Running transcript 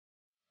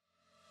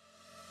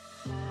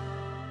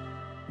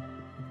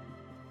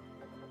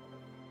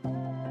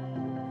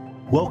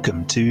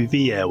Welcome to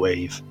The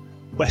Airwave,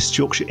 West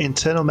Yorkshire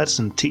Internal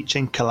Medicine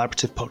Teaching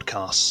Collaborative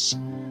Podcasts,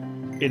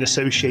 in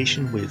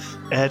association with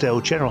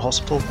Airedale General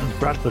Hospital and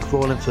Bradford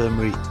Royal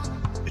Infirmary,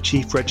 a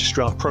Chief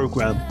Registrar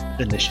Programme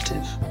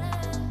initiative.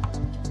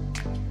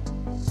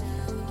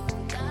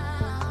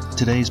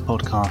 Today's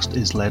podcast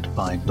is led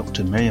by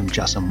Dr. Miriam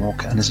Jassam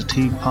Walker and is a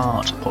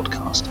two-part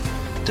podcast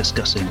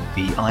discussing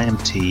the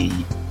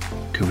IMT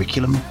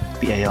curriculum,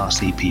 the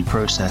ARCP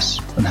process,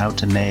 and how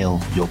to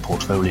nail your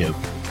portfolio.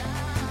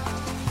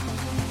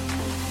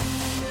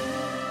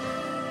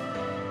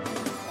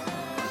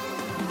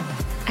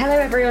 Hello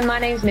everyone, my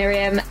name's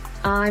Miriam.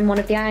 I'm one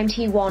of the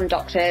IMT 1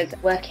 doctors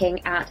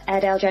working at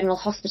Airedale General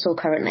Hospital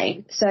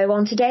currently. So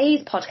on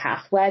today's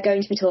podcast, we're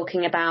going to be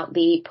talking about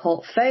the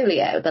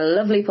portfolio, the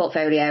lovely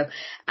portfolio,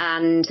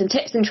 and some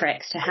tips and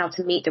tricks to how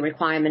to meet the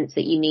requirements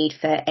that you need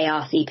for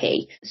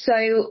ARCP.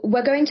 So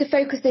we're going to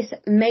focus this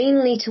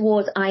mainly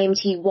towards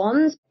IMT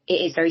 1s. It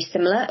is very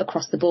similar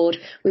across the board.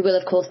 We will,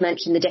 of course,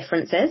 mention the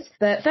differences.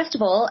 But first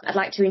of all, I'd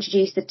like to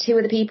introduce the two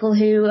other people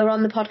who are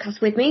on the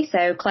podcast with me.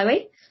 So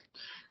Chloe.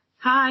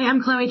 Hi,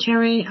 I'm Chloe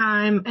Cherry.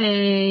 I'm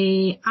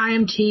a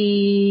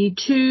IMT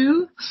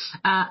 2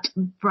 at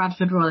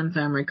Bradford Royal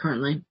Infirmary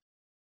currently.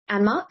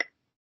 And Mark?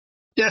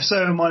 Yeah,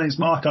 so my name's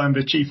Mark. I'm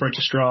the Chief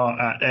Registrar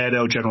at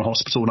Airedale General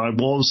Hospital, and I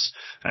was,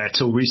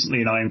 till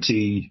recently, an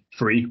IMT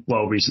 3.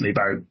 Well, recently,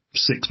 about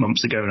 6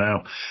 months ago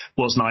now,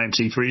 was an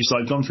IMT 3. So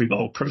I've gone through the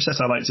whole process.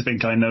 I like to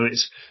think I know it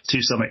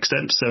to some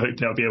extent, so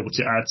hopefully I'll be able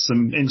to add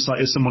some insight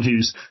as someone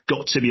who's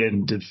got to the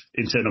end of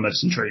internal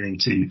medicine training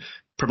to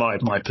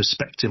provide my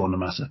perspective on the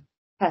matter.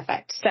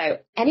 Perfect. So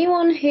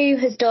anyone who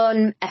has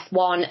done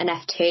F1 and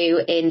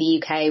F2 in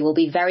the UK will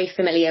be very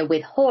familiar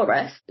with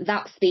Horus.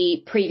 That's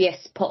the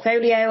previous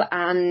portfolio,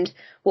 and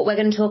what we're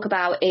going to talk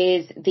about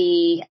is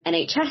the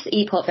NHS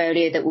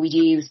e-portfolio that we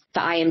use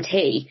for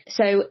IMT.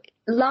 So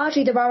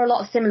largely there are a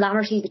lot of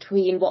similarities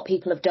between what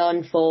people have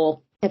done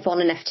for F1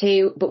 and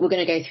F2, but we're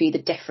going to go through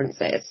the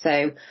differences.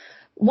 So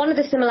one of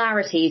the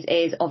similarities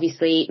is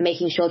obviously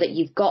making sure that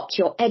you've got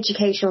your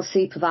educational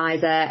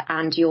supervisor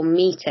and your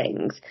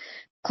meetings.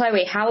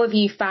 Chloe, how have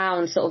you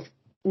found sort of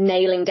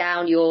nailing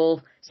down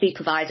your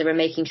supervisor and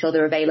making sure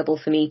they're available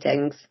for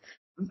meetings?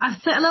 I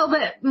think a little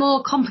bit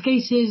more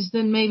complicated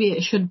than maybe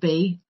it should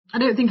be. I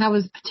don't think I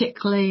was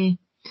particularly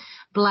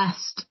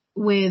blessed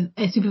with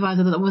a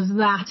supervisor that was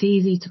that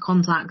easy to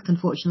contact,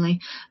 unfortunately.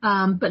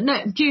 But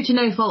no, due to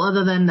no fault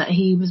other than that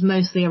he was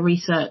mostly a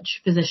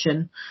research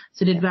physician,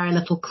 so did very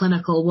little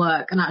clinical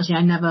work. And actually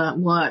I never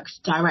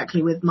worked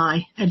directly with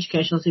my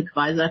educational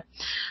supervisor.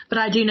 But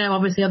I do know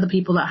obviously other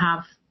people that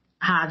have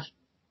had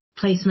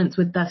placements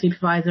with their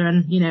supervisor,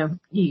 and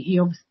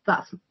you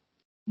that's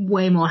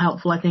way more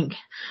helpful, I think,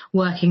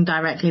 working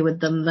directly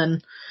with them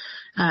than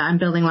and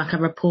building like a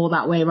rapport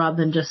that way rather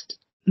than just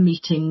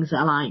meetings that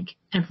are like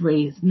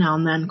every now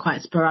and then,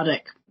 quite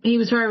sporadic. He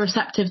was very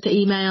receptive to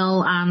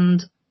email,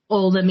 and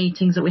all the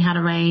meetings that we had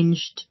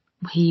arranged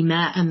he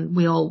met, and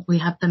we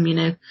had them,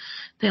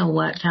 they all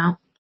worked out.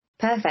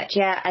 Perfect,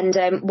 yeah.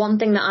 And one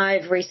thing that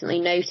I've recently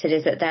noted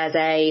is that there's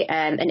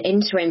an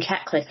interim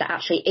checklist that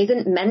actually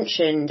isn't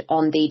mentioned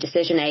on the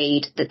decision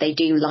aid that they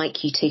do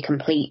like you to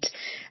complete.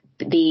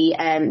 The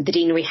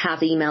deanery has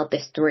emailed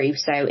this through,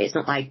 so it's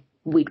not like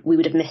we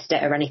would have missed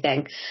it or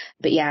anything.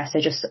 But yeah, so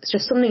just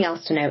something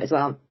else to note as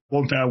well.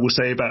 One thing I will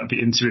say about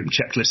the interim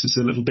checklist is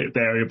a little bit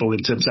variable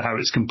in terms of how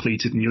it's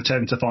completed, and you'll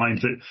tend to find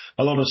that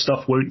a lot of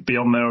stuff won't be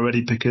on there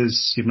already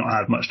because you've not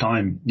had much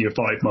time. You're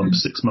 5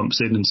 months, 6 months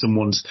in, and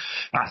someone's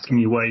asking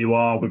you where you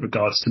are with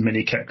regards to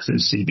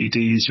mini-KEXs,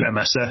 CBDs, your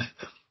MSF.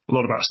 A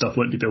lot of that stuff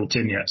won't be built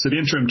in yet. So the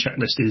interim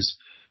checklist is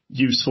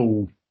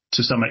useful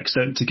to some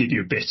extent to give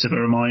you a bit of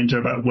a reminder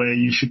about where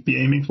you should be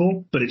aiming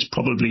for, but it's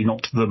probably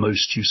not the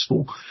most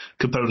useful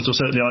component, or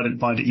certainly I didn't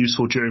find it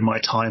useful during my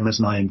time as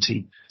an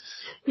IMT.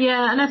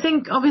 Yeah, and I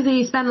think obviously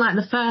you spend like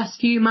the first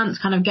few months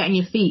kind of getting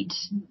your feet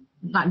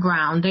that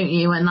ground, don't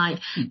you? And like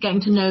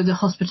getting to know the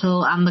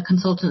hospital and the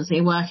consultants that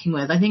you're working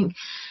with. I think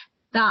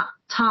that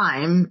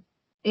time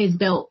is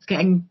built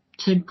getting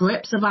to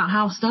grips about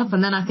how stuff,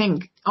 and then I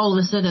think all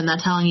of a sudden they're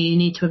telling you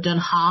need to have done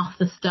half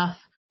the stuff,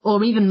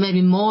 or even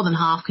maybe more than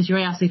half, because your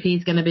ARCP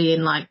is going to be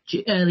in like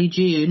early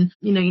June.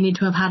 You need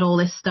to have had all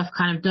this stuff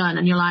kind of done,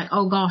 and you're like,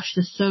 oh gosh,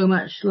 there's so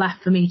much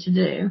left for me to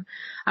do.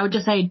 I would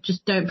just say,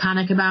 just don't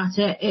panic about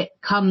it. It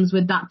comes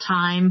with that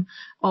time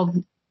of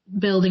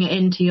building it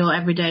into your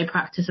everyday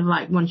practice of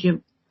like, once you're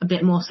a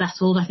bit more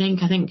settled, I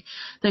think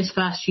those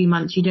first few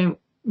months you don't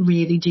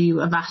really do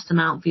a vast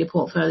amount for your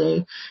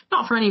portfolio,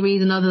 not for any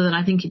reason other than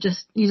I think you're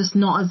just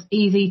not as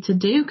easy to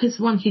do, because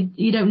once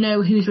you don't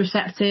know who's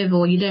receptive,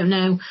 or you don't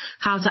know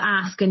how to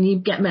ask, and you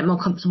get a bit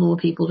more comfortable with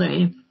people, don't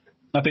you?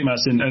 I think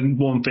that's and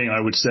one thing I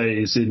would say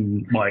is,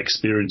 in my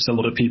experience, a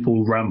lot of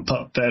people ramp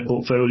up their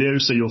portfolio,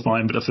 so you'll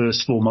find that the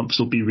first 4 months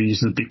will be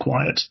reasonably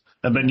quiet,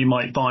 and then you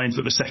might find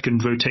that the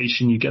second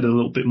rotation you get a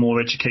little bit more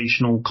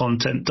educational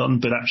content done,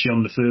 but actually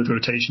on the third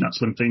rotation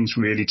that's when things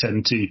really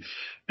tend to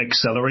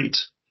accelerate.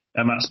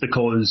 And that's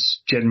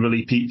because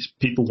generally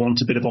people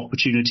want a bit of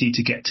opportunity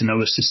to get to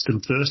know a system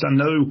first and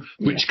know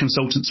which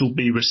consultants will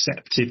be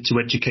receptive to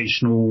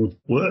educational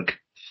work.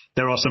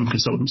 There are some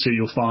consultants who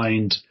you'll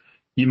find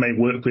you may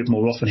work with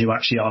more often who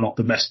actually are not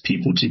the best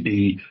people to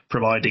be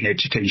providing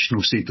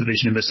educational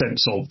supervision in the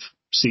sense of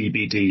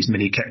CBDs,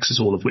 mini KEXs,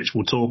 all of which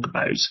we'll talk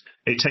about.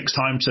 It takes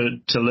time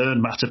to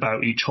learn that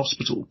about each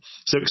hospital.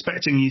 So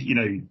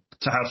expecting,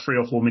 to have 3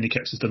 or 4 mini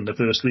KEXs done the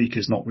first week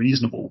is not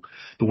reasonable.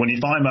 But when you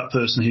find that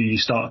person who you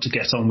start to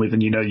get on with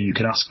and you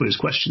can ask those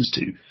questions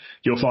to,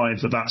 you'll find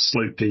that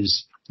slope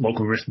is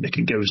logarithmic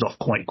and goes off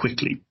quite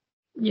quickly.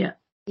 Yeah.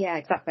 Yeah,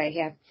 exactly.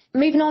 Yeah.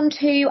 Moving on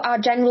to our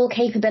general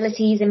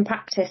capabilities in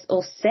practice,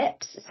 or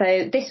SIPs.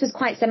 So this was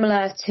quite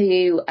similar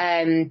to,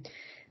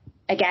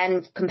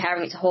 again,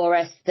 comparing it to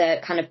Horus,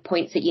 the kind of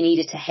points that you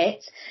needed to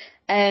hit.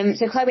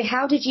 So Chloe,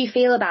 how did you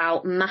feel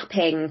about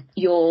mapping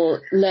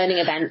your learning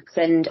events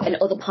and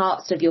other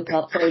parts of your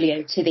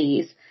portfolio to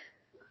these?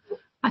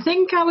 I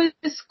think I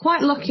was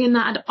quite lucky in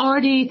that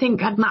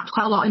I'd mapped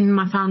quite a lot in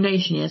my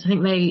foundation years. I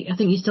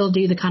think you still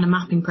do the kind of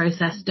mapping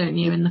process, don't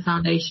you, in the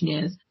foundation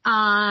years.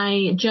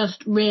 I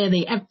just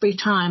really, every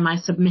time I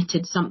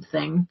submitted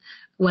something,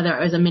 whether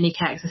it was a mini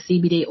KEX, a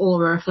CBD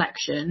or a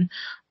reflection,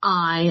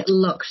 I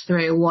looked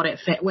through what it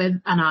fit with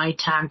and I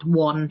tagged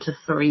 1 to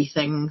 3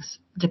 things,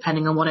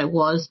 depending on what it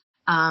was.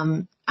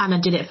 And I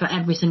did it for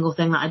every single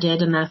thing that I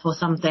did, and therefore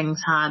some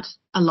things had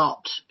a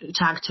lot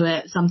tagged to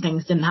it, some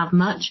things didn't have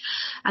much.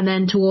 And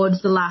then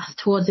towards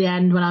the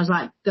end, when I was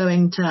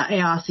going to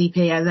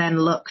ARCP, I then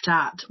looked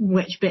at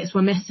which bits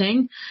were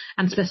missing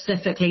and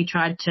specifically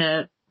tried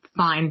to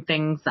find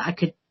things that I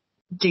could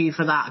do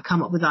for that,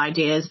 come up with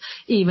ideas,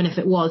 even if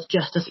it was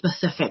just a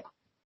specific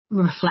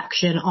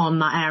reflection on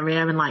that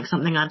area and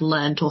something I'd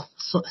learned or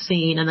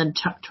seen, and then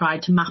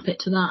tried to map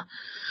it to that.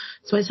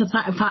 So it's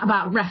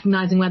about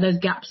recognising where those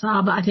gaps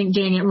are, but I think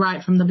doing it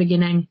right from the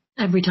beginning,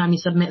 every time you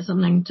submit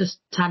something, just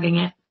tagging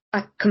it.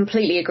 I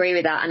completely agree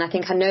with that. And I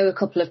think I know a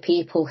couple of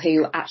people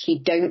who actually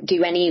don't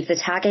do any of the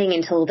tagging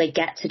until they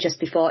get to just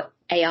before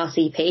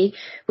ARCP,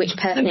 which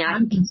personally I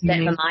think is a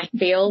bit of a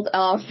minefield.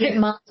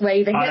 Mark's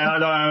waving.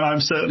 I'm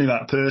certainly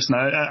that person.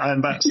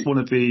 And that's one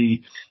of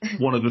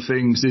the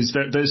things is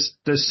that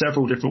there's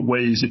several different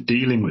ways of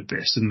dealing with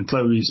this. And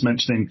Chloe's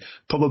mentioning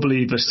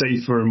probably the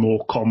safer and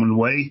more common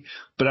way.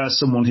 But as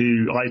someone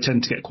who I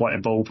tend to get quite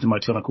involved in my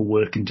clinical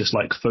work and just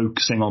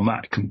focusing on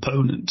that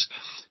component,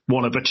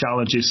 one of the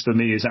challenges for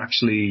me is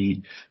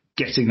actually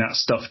getting that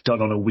stuff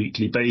done on a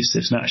weekly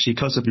basis. And actually,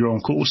 because of your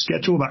on-call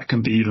schedule, that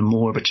can be even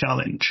more of a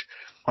challenge.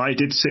 I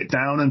did sit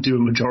down and do a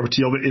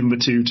majority of it in the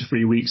 2 to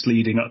 3 weeks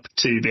leading up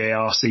to the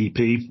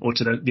ARCP or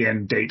to the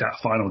end date, that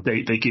final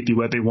date they give you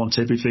where they want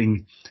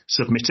everything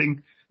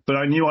submitting. But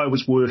I knew I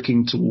was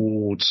working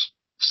towards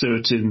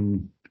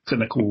certain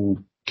clinical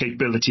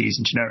capabilities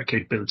and generic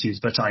capabilities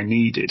that I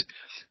needed.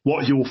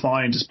 What you'll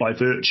find is by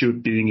virtue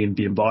of being in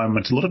the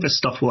environment, a lot of this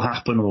stuff will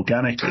happen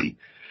organically.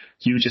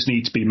 You just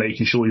need to be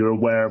making sure you're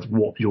aware of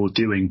what you're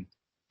doing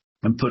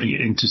and putting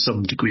it into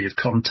some degree of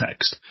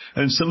context.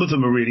 And some of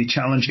them are really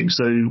challenging.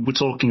 So we're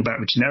talking about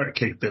the generic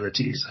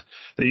capabilities.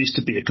 There used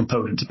to be a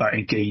component about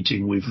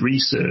engaging with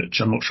research.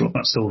 I'm not sure if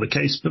that's still the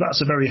case, but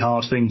that's a very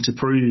hard thing to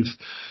prove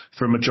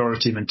for a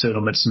majority of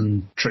internal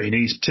medicine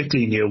trainees,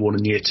 particularly in year 1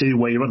 and year 2,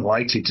 where you're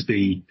unlikely to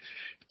be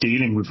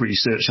dealing with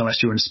research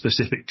unless you're in a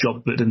specific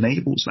job that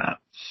enables that.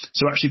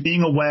 So actually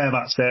being aware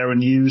that's there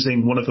and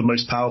using one of the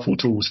most powerful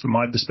tools from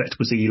my perspective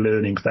was the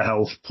e-learning for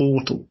health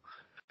portal,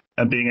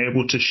 and being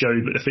able to show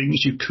that the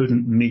things you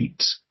couldn't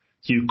meet,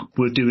 you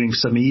were doing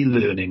some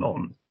e-learning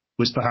on,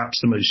 was perhaps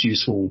the most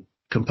useful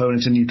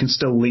component. And you can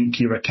still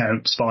link your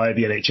accounts via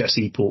the NHS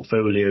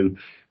e-portfolio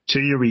to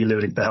your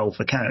e-learning for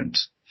health account,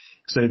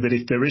 so that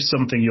if there is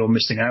something you're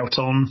missing out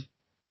on,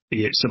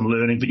 be it some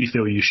learning that you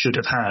feel you should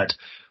have had,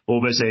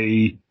 or there's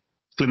a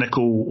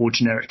clinical or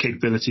generic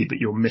capability that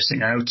you're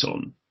missing out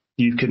on,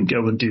 you can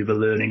go and do the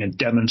learning and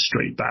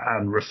demonstrate that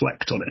and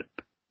reflect on it.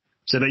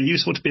 So they're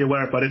useful to be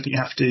aware of, but I don't think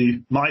you have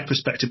to, my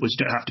perspective was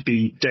you don't have to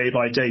be day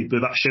by day, but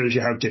that shows you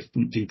how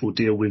different people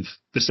deal with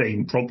the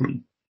same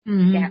problem.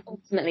 Mm-hmm. Yeah,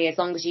 ultimately, as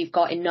long as you've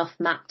got enough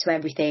map to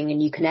everything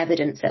and you can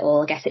evidence it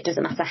all, I guess it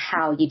doesn't matter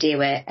how you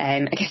do it.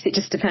 I guess it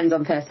just depends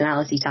on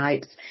personality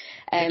types.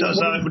 It does.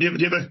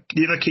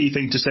 The other key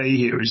thing to say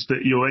here is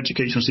that your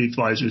educational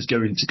supervisor is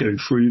going to go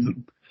through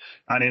them.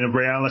 And in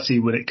reality,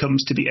 when it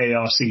comes to the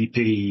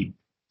ARCP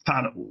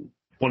panel,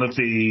 one of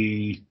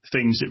the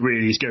things that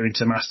really is going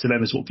to matter to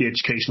them is what the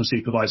educational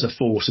supervisor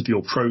thought of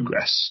your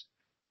progress.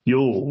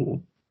 Your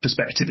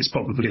perspective is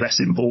probably less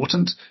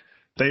important.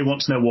 They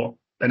want to know what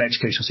an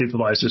educational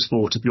supervisor has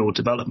thought of your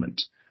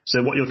development.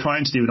 So what you're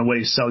trying to do in a way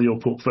is sell your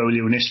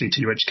portfolio initially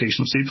to your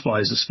educational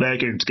supervisors. They're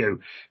going to go,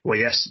 well,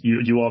 yes,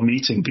 you are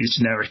meeting these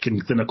generic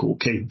and clinical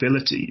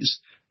capabilities,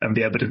 and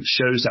the evidence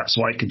shows that,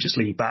 so I can just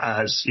leave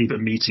that as either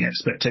meeting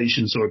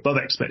expectations or above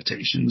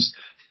expectations.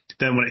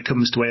 Then when it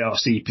comes to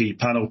ARCP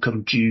panel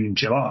come June,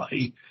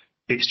 July,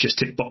 it's just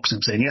tick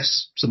boxing saying,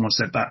 yes, someone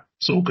said that,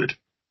 it's all good.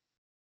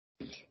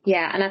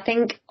 Yeah, and I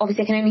think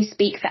obviously I can only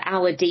speak for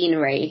our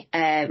deanery,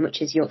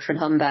 which is Yorkshire and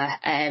Humber,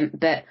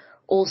 but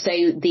also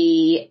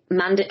the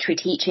mandatory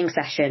teaching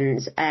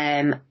sessions,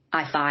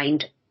 I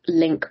find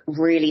link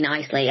really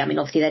nicely. I mean,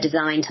 obviously they're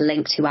designed to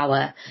link to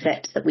our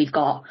sets that we've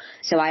got.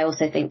 So I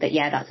also think that,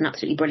 yeah, that's an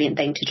absolutely brilliant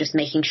thing, to just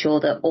making sure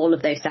that all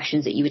of those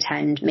sessions that you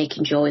attend,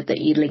 making sure that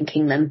you're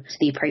linking them to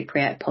the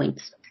appropriate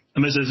points.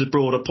 And there's a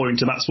broader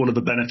point, and that's one of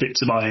the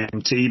benefits of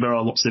IMT. There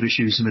are lots of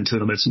issues of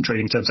internal medicine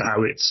training in terms of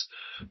how it's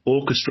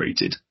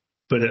orchestrated.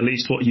 But at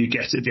least what you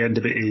get at the end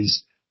of it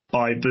is,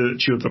 by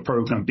virtue of the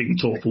programme being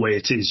taught the way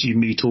it is, you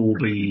meet all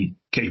the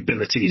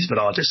capabilities that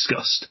are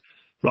discussed,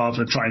 rather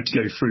than trying to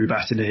go through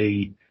that in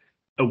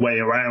a way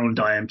around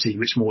IMT,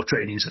 which more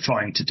trainings are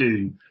trying to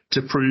do.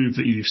 To prove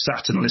that you've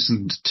sat and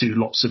listened to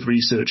lots of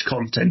research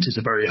content is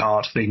a very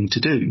hard thing to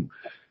do.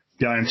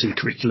 The IMT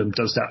curriculum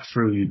does that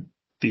through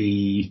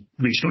the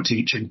regional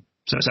teaching.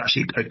 So it's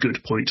actually a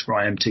good point for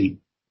IMT.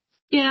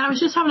 Yeah, I was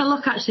just having a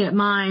look actually at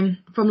mine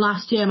from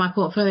last year, my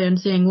portfolio, and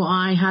seeing what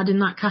I had in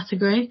that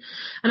category.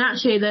 And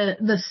actually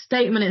the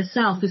statement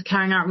itself is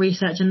carrying out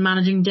research and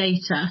managing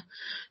data.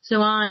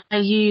 So I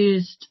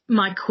used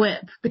my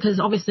QUIP, because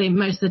obviously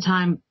most of the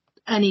time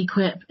any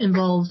QUIP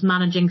involves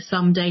managing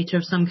some data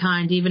of some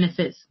kind, even if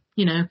it's,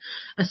 you know,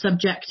 a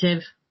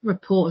subjective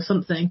report or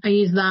something. I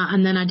used that,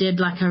 and then I did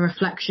like a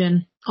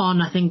reflection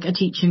on, I think,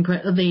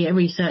 the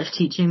research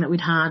teaching that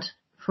we'd had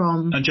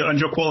from. And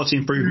your quality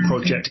improvement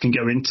project can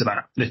go into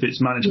that. If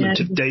it's management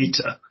of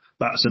data,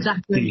 that's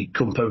the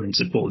components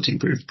of quality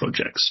improvement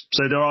projects.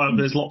 So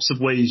there's lots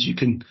of ways you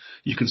can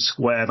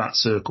square that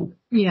circle.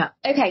 Yeah.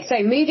 Okay,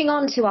 so moving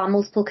on to our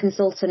multiple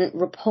consultant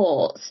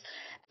reports.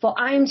 For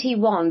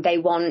IMT1, they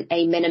want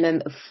a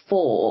minimum of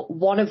 4,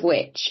 one of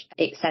which,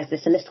 it says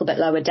this a little bit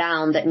lower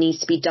down, that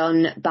needs to be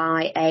done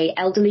by a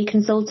elderly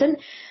consultant.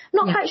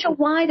 I'm not quite sure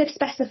why they've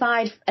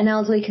specified an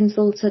elderly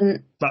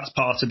consultant. That's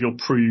part of your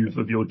proof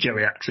of your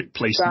geriatric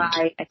placement.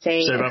 Right, I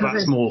see. So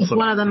that's more for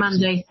one of the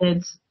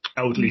mandated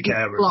elderly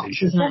care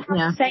blocks, isn't it?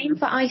 Yeah. Same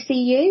for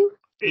ICU?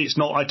 It's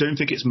not. I don't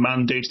think it's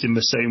mandated in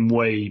the same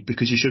way,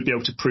 because you should be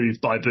able to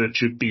prove by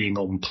virtue of being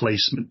on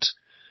placement.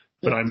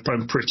 But I'm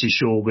pretty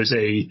sure there's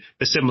a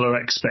similar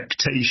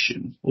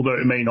expectation, although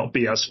it may not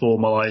be as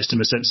formalised in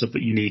the sense of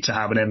that you need to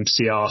have an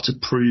MCR to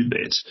prove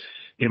it.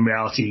 In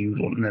reality, you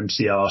want an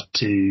MCR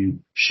to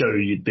show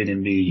you'd been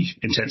in the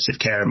intensive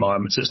care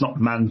environment. So it's not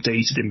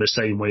mandated in the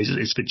same way as it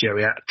is for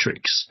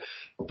geriatrics,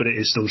 but it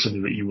is still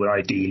something that you would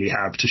ideally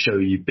have to show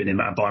you've been in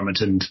that environment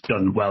and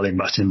done well in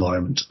that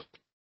environment.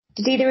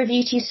 Did either of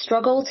you two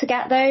struggle to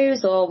get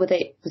those, or was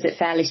it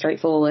fairly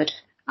straightforward?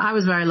 I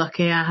was very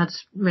lucky. I had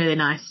really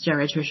nice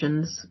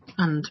geriatricians,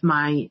 and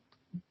my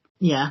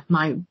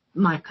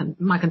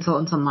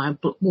consultants on my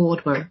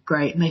ward were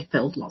great, and they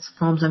filled lots of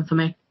forms in for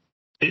me.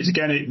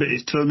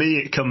 For me,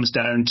 it comes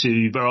down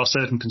to, there are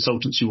certain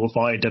consultants you will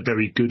find are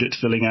very good at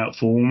filling out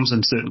forms,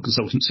 and certain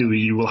consultants who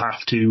you will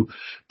have to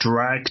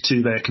drag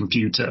to their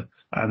computer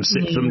and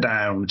sit them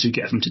down to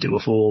get them to do a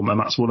form. And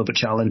that's one of the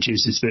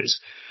challenges, is that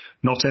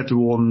not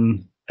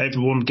everyone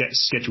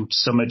gets scheduled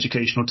some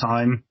educational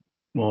time.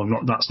 Well,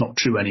 that's not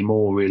true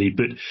anymore, really,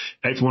 but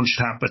everyone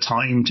should have the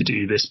time to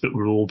do this, but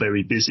we're all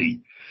very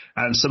busy.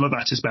 And some of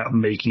that is about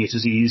making it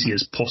as easy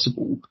as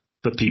possible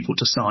for people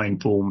to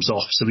sign forms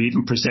off. So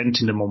even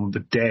presenting them on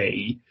the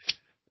day,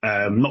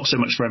 not so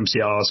much for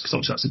MCRs, because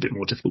obviously that's a bit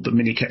more difficult, but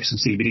mini-CAEs and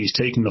CVDs,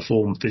 taking the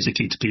form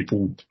physically to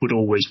people would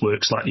always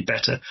work slightly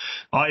better.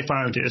 I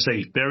found it as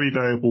a very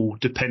variable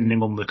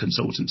depending on the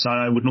consultant. So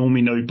I would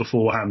normally know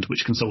beforehand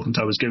which consultant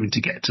I was going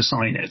to get to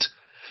sign it,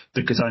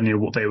 because I knew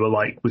what they were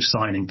like with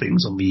signing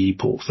things on the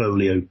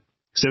portfolio.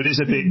 So it is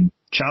a bit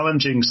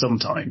challenging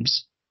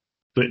sometimes,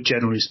 but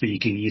generally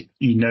speaking,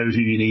 you know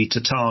who you need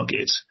to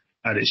target,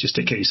 and it's just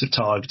a case of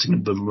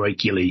targeting them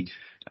regularly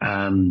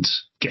and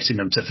getting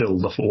them to fill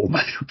the form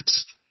out.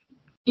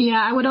 Yeah,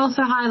 I would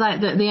also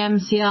highlight that the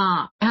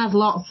MCR has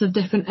lots of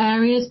different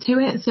areas to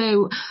it.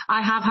 So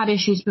I have had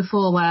issues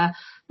before where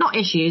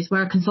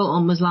a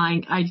consultant was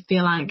like, I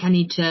feel like I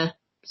need to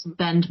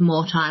spend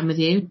more time with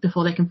you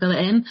before they can fill it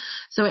in.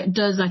 So it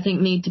does, I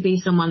think, need to be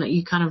someone that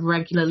you kind of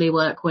regularly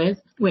work with,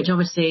 which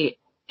obviously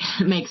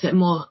makes it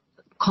more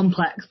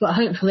complex, but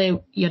hopefully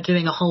you're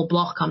doing a whole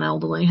block on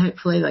elderly.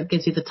 Hopefully that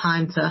gives you the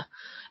time to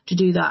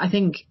do that. I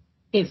think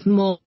it's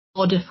more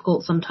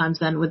difficult sometimes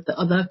then with the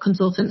other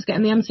consultants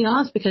getting the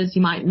MCRs, because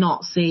you might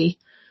not see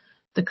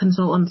the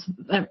consultants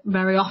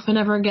very often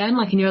ever again.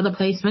 Like in your other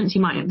placements,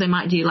 they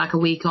might do like a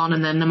week on,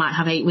 and then they might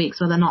have 8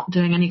 weeks where they're not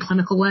doing any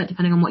clinical work,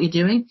 depending on what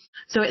you're doing.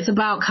 So it's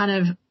about kind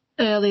of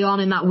early on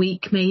in that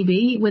week,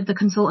 maybe with the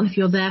consultant, if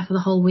you're there for the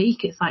whole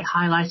week, it's like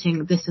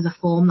highlighting, this is a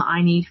form that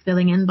I need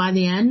filling in by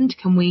the end.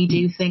 Can we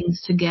do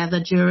things together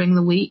during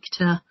the week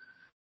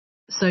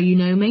so you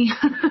know me?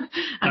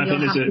 And I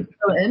think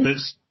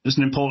there's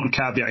an important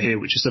caveat here,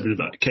 which is something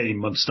that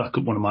came unstuck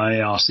at one of my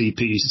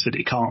ARCPs, is that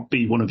it can't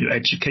be one of your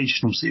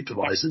educational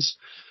supervisors,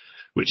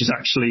 which is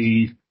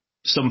actually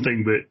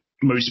something that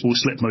will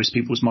slip most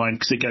people's mind,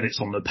 because again, it's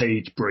on the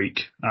page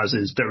break, as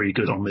is very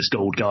good on this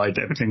gold guide.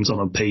 Everything's on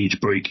a page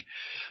break.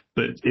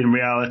 But in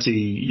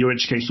reality, your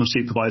educational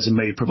supervisor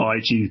may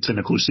provide you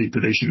clinical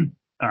supervision.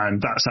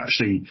 And that's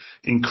actually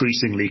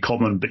increasingly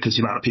common because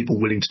the amount of people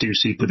willing to do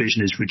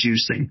supervision is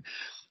reducing.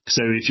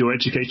 So if your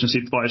educational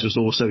supervisor is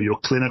also your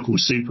clinical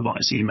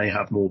supervisor, you may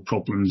have more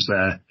problems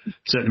there.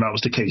 Certainly that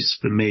was the case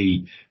for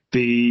me.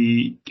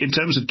 In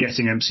terms of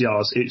getting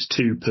MCRs, it's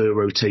 2 per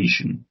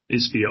rotation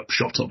is the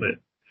upshot of it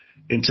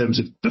in terms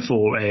of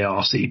before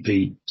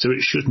ARCP. So it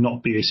should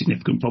not be a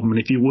significant problem.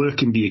 And if you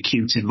work in the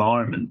acute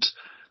environment,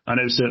 I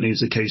know certainly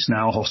is the case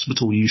now,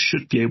 hospital, you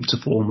should be able to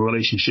form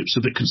relationships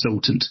with a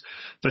consultant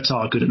that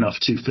are good enough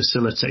to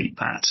facilitate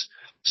that.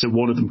 So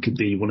one of them could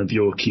be one of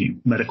your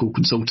acute medical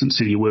consultants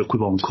who you work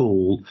with on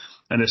call,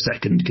 and a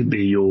second can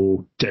be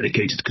your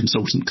dedicated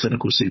consultant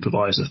clinical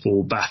supervisor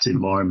for that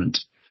environment.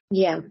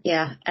 Yeah.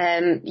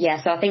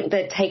 So I think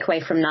the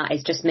takeaway from that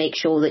is just make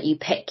sure that you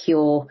pick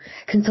your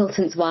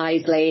consultants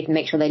wisely,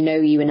 make sure they know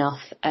you enough,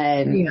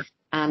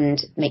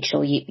 and make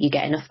sure you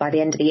get enough by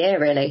the end of the year,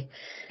 really.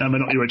 And they're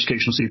not your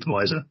educational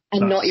supervisor.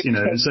 And not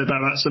your so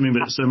that's something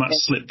that's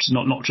slipped,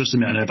 not just to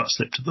me, I know that's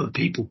slipped to other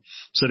people.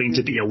 Something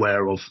to be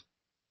aware of.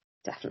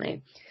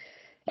 Definitely.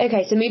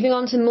 Okay, so moving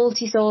on to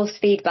multi-source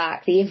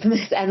feedback, the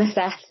infamous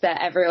MSF that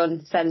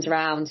everyone sends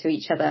around to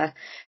each other.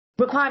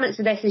 Requirements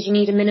for this is you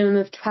need a minimum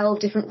of 12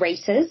 different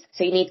raters.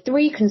 So you need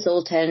 3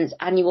 consultants,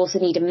 and you also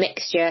need a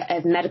mixture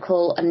of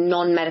medical and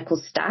non-medical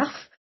staff.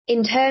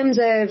 In terms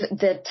of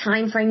the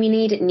time frame you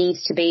need, it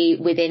needs to be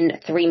within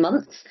 3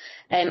 months,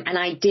 and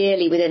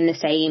ideally within the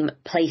same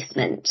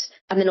placement.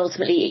 And then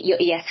ultimately your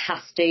ES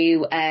has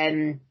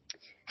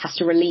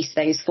to release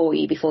those for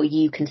you before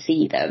you can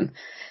see them.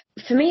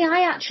 For me,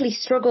 I actually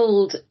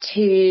struggled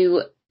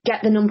to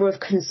get the number of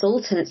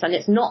consultants, and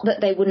it's not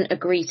that they wouldn't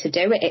agree to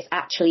do it, it's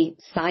actually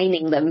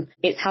signing them.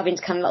 It's having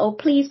to kind of, oh,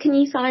 please, can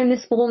you sign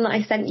this form that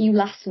I sent you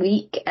last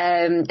week?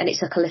 And it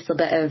took a little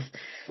bit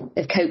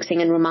of coaxing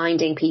and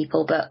reminding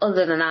people, but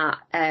other than that,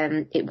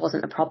 it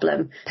wasn't a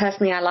problem.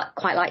 Personally, I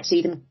quite like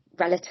to do them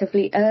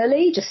relatively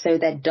early, just so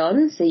they're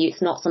done, so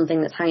it's not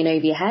something that's hanging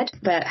over your head.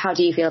 But how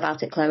do you feel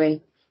about it,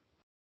 Chloe?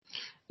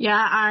 Yeah,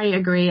 I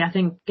agree. I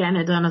think getting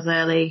it done as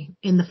early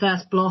in the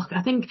first block.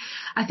 I think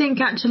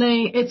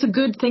actually it's a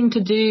good thing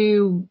to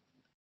do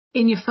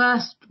in your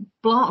first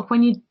block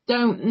when you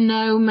don't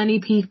know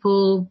many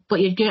people, but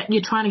you're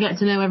trying to get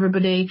to know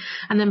everybody,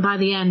 and then by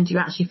the end you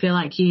actually feel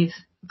like you've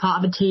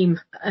part of a team.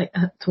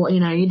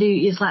 You do.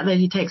 It's like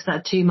those. It takes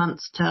that 2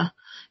 months to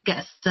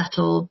get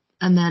settled,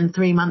 and then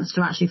 3 months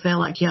to actually feel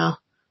like you're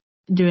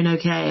doing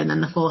okay, and then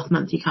the 4th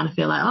month you kind of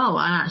feel like, oh,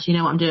 I actually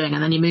know what I'm doing,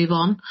 and then you move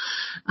on.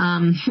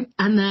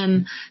 And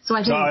then so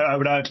I think I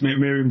would add,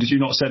 Miriam, did you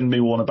not send me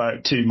one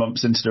about 2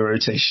 months into the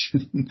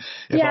rotation?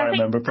 if I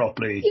remember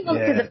properly. 2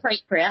 months is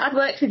appropriate. I'd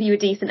worked with you a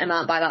decent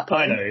amount by that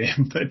point. I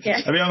know, but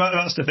I mean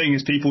that's the thing,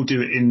 is people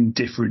do it in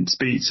different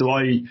speeds. So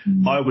I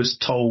was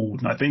told,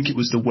 and I think it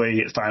was the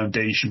way at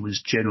Foundation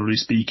was generally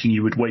speaking,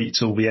 you would wait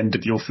till the end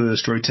of your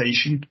first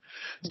rotation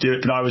to do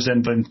it. But I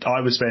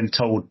was then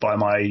told by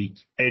my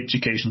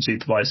educational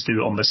supervisor to do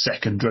it on the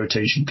 2nd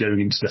rotation going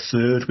into the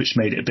 3rd, which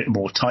made it a bit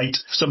more tight.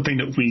 Something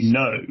that we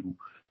know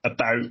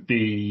about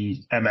the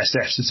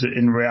MSFs is that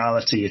in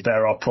reality, if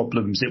there are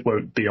problems, it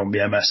won't be on the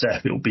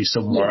MSF, it will be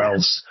somewhere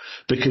else,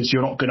 because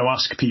you're not going to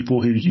ask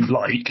people who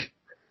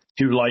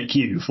like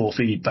you for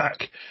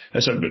feedback.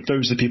 So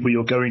those are the people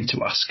you're going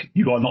to ask.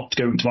 You are not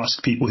going to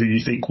ask people who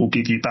you think will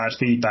give you bad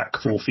feedback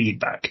for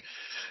feedback.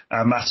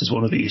 And that is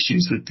one of the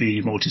issues with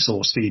the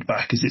multi-source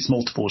feedback, is it's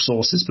multiple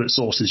sources, but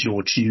sources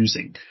you're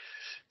choosing.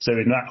 So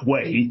in that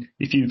way,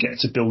 if you get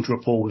to build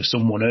rapport with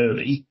someone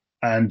early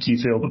and you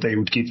feel that they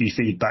would give you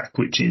feedback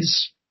which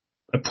is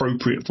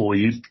appropriate for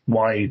you,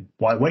 why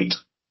wait?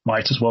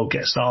 Might as well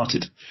get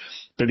started.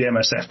 But the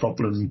MSF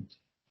problem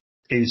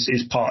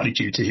is partly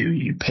due to who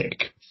you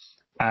pick.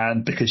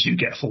 And because you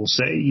get full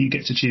say, you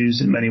get to choose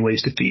in many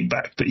ways the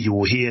feedback that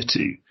you're here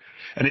to.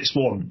 And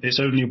it's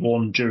only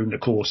one during the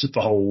course of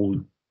the whole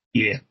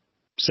year.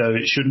 So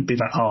it shouldn't be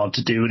that hard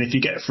to do. And if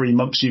you get 3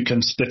 months, you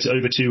can split it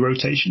over 2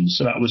 rotations.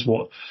 So that was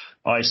what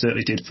I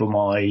certainly did for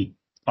my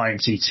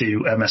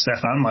IMT2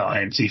 MSF and my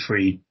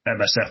IMT3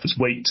 MSF, was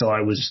wait till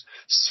I was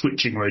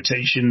switching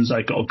rotations.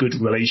 I got a good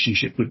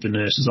relationship with the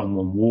nurses on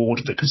one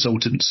ward. The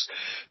consultants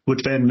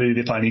would then move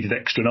if I needed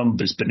extra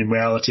numbers. But in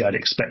reality, I'd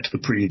expect the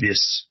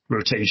previous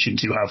rotation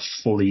to have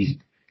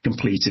fully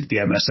completed the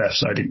MSF,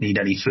 so I didn't need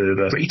any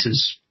further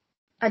raters.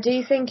 I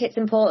do think it's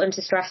important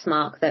to stress,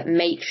 Mark, that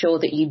make sure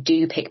that you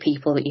do pick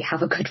people that you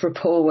have a good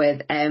rapport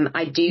with.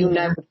 I do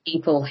know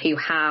people who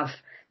have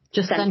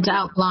just sent it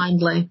out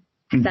blindly.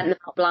 Sent them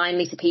out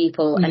blindly to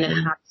people and then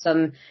had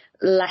some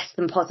less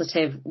than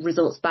positive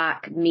results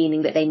back,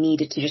 meaning that they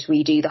needed to just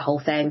redo the whole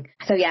thing.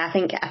 So yeah, I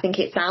think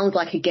it sounds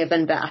like a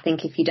given, but I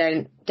think if you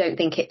don't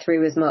think it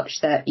through as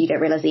much, that you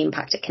don't realise the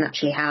impact it can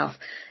actually have.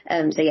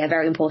 So yeah,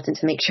 very important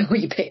to make sure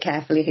you pick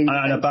carefully who.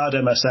 And a bad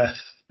MSF,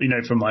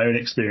 from my own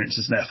experience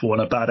as an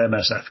F1, a bad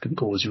MSF can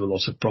cause you a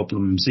lot of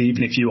problems.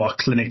 Even if you are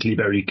clinically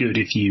very good,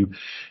 if you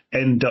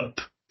end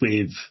up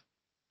with,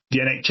 the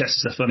NHS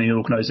is a funny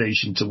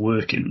organisation to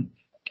work in.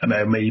 And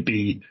there may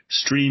be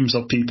streams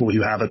of people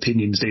who have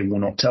opinions they will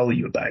not tell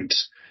you about,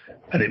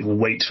 and it will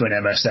wait for an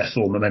MSF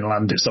form and then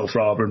land itself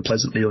rather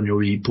unpleasantly on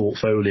your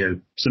e-portfolio.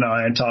 So no,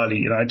 I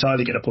entirely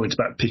get a point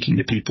about picking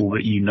the people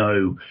that you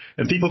know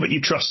and people that you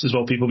trust as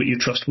well. People that you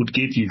trust would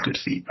give you good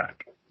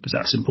feedback, because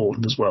that's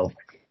important as well.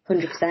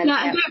 100%. Yeah,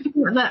 I don't think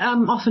that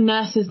often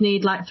nurses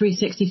need like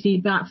 360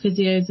 feedback,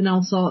 physios and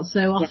all sorts.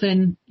 So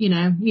often,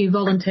 you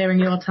volunteering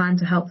your time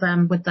to help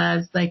them with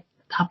theirs, they're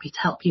happy to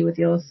help you with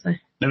yours. So.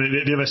 I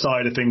mean, the other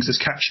side of things is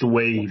catch the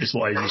wave, is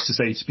what I used to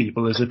say to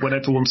people, is that when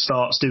everyone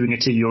starts doing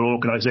it in your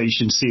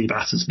organisation, see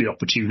that as the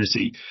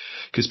opportunity,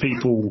 because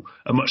people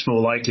are much more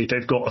likely, if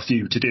they've got a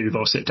few to do,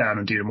 they'll sit down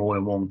and do them all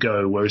in one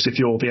go. Whereas if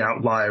you're the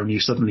outlier and you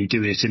suddenly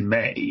do it in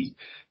May,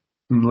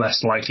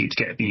 less likely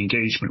to get the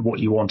engagement. What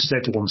you want is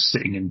everyone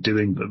sitting and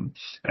doing them.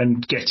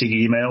 And getting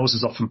emails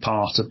is often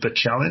part of the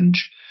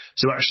challenge.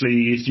 So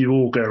actually, if you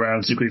all go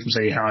around to the group and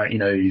say, hi,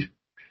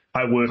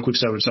 I work with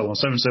so-and-so on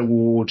so-and-so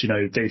ward,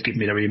 they've given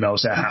me their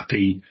emails, they're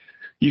happy.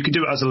 You can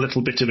do it as a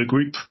little bit of a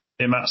group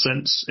in that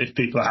sense, if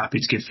people are happy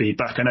to give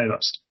feedback. I know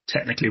that's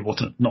technically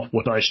not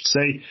what I should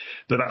say,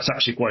 but that's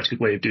actually quite a good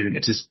way of doing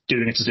it, is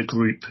doing it as a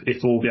group.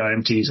 If all the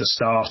IMTs are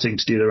starting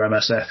to do their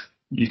MSF,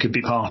 you can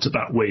be part of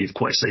that wave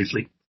quite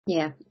safely.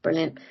 Yeah,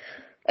 brilliant.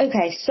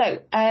 Okay,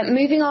 so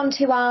moving on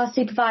to our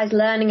supervised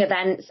learning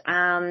events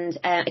and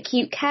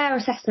acute care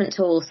assessment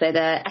tools, so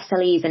the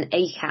SLEs and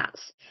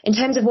ACATs. In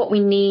terms of what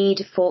we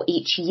need for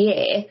each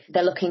year,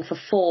 they're looking for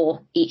 4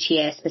 each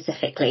year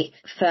specifically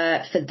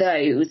for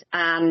those.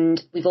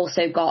 And we've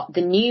also got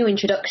the new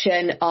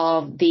introduction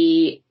of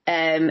the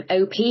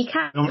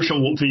OPCAT. I'm not sure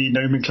what the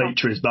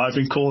nomenclature is, but I've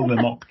been calling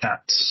them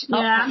OPCATs. Yeah,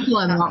 I'm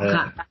calling them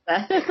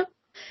OPCAT.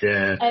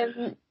 Yeah.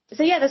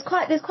 So yeah, there's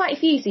quite a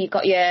few. So you've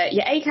got your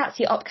ACATs,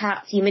 your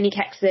OPCATs, your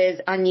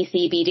mini-KEXs and your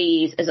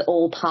CBDs as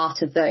all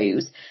part of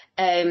those.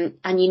 And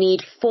you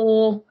need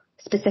 4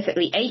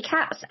 specifically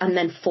ACATs and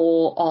then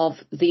 4 of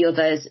the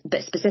others,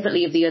 but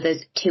specifically of the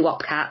others, 2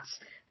 OPCATs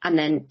and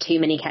then 2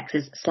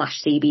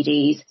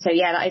 mini-KEXs/CBDs. So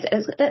yeah,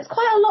 that's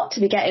quite a lot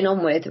to be getting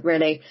on with,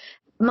 really.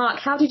 Mark,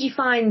 how did you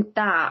find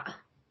that?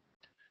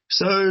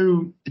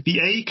 So the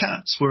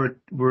ACATs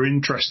were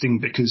interesting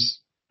because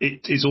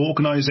it is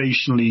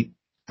organisationally,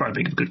 I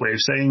think a good way of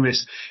saying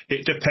this,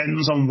 it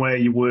depends on where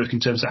you work in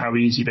terms of how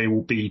easy they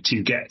will be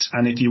to get.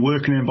 And if you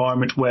work in an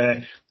environment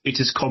where it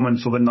is common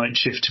for the night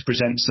shift to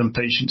present some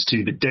patients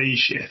to the day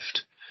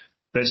shift,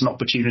 there's an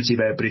opportunity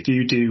there. But if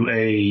you do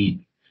a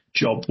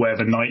job where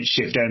the night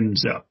shift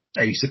ends at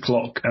 8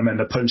 o'clock and then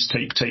the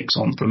post-take takes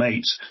on from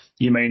 8,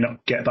 you may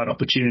not get that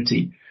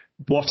opportunity.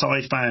 What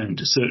I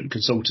found, certain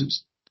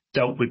consultants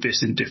dealt with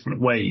this in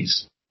different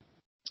ways.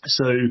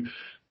 So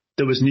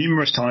there was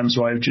numerous times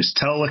where I would just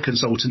tell a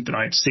consultant that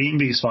I'd seen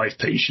these 5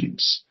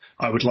 patients,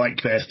 I would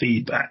like their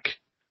feedback,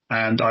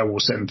 and I will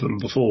send them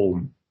the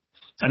form.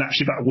 And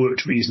actually that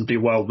worked reasonably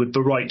well. With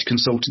the right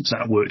consultants,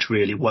 that worked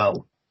really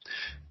well.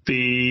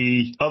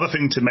 The other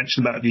thing to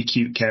mention about the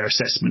acute care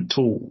assessment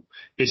tool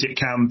is it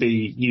can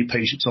be new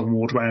patients on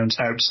ward rounds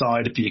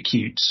outside of the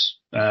acute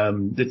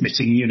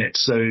admitting unit.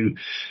 So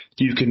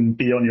you can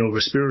be on your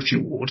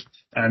respiratory ward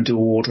and do a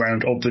ward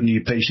round of the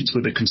new patients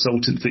with a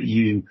consultant that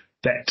you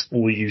vet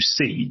or you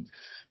see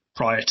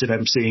prior to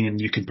them seeing, and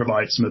you can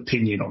provide some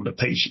opinion on the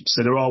patient.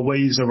 So there are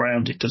ways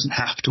around it. It doesn't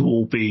have to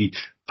all be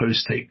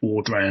post-take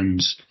ward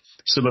rounds.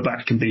 Some of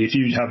that can be, if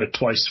you have a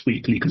twice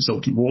weekly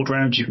consultant ward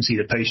round, you can see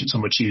the patients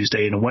on a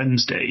Tuesday and a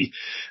Wednesday,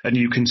 and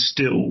you can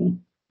still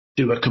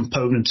do a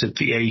component of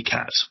the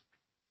ACAT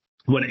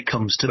when it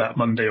comes to that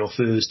Monday or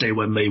Thursday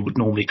when they would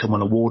normally come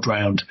on a ward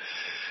round.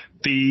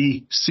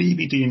 The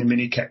CBD and the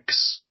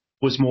mini-KEX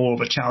was more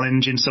of a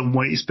challenge in some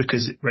ways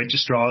because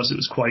registrars, it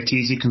was quite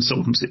easy.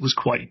 Consultants, it was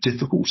quite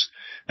difficult.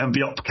 And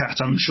the OPCAT,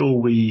 I'm sure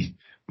we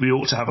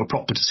ought to have a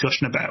proper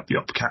discussion about the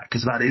OPCAT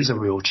because that is a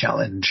real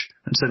challenge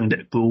and something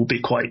that will be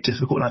quite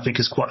difficult. And I think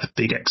is quite a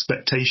big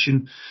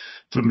expectation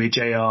from the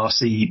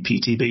JRC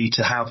PTB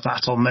to have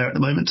that on there at the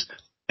moment.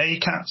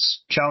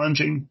 ACAT's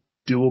challenging,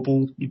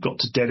 doable. You've got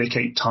to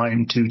dedicate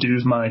time to do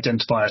them.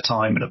 Identify a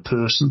time and a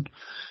person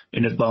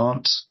in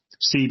advance.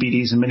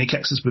 CBDs and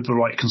mini-KEXs with the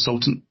right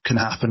consultant can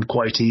happen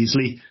quite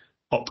easily.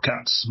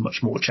 OPCAT's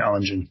much more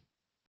challenging.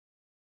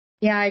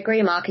 Yeah, I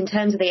agree, Mark. In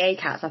terms of the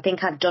ACATs, I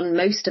think I've done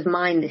most of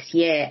mine this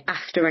year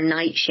after a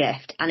night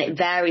shift, and it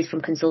varies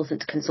from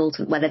consultant to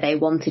consultant whether they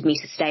wanted me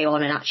to stay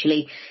on and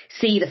actually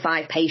see the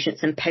 5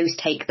 patients and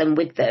post-take them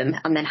with them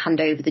and then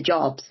hand over the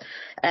jobs,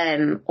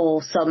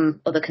 or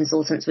some other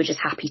consultants were just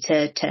happy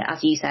to,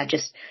 as you said,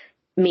 just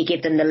me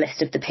give them the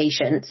list of the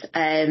patients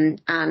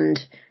and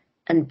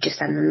just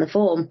send them the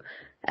form.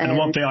 And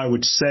one thing I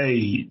would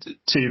say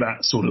to that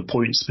sort of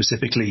point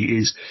specifically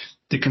is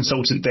the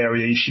consultant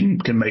variation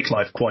can make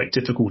life quite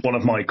difficult. One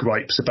of my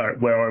gripes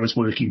about where I was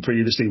working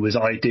previously was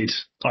I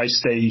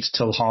stayed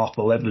till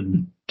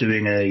 11:30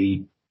 doing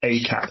a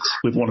ACAT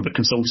with one of the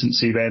consultants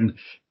who then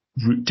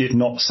did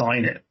not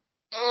sign it.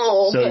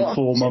 So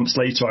 4 months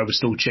later, I was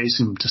still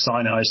chasing them to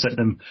sign it. I sent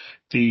them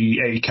the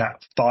ACAP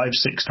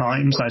 5-6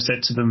 times. I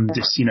said to them,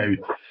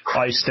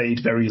 I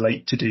stayed very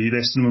late to do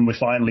this. And when we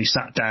finally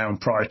sat down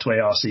prior to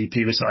ARCP,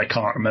 they said, I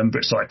can't remember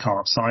it, so I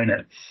can't sign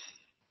it.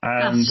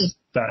 And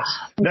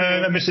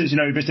this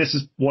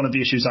is one of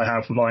the issues I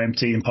have with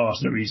IMT, and part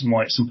of the reason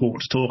why it's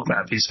important to talk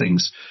about these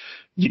things.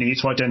 You need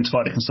to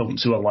identify the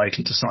consultants who are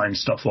likely to sign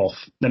stuff off.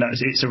 And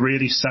it's a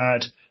really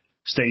sad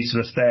state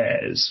of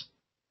affairs.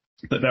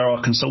 But there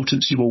are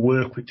consultants you will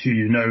work with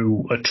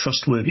who are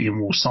trustworthy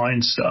and will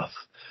sign stuff.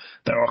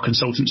 There are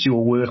consultants you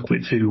will work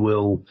with who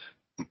will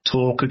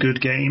talk a good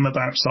game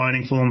about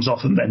signing forms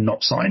off and then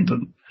not sign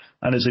them.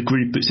 And as a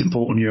group, it's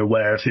important you're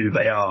aware of who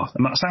they are.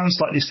 And that sounds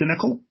slightly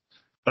cynical,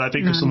 but I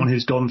think as someone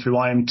who's gone through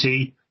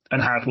IMT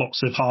and had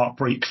lots of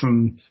heartbreak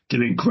from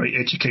doing great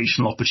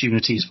educational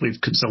opportunities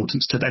with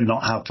consultants to then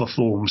not have the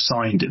form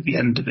signed at the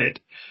end of it,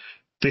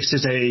 this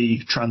is a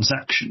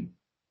transaction.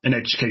 An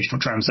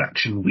educational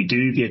transaction. We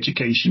do the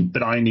education,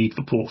 but I need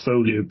the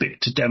portfolio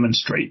bit to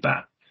demonstrate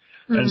that.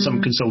 And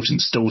some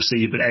consultants still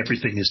see that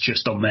everything is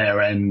just on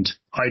their end.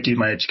 I do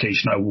my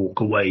education, I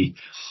walk away.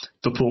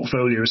 The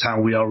portfolio is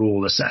how we are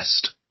all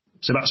assessed.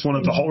 So that's one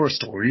of the horror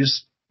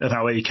stories of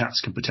how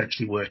ACATs can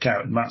potentially work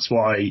out. And that's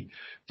why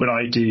when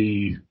I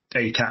do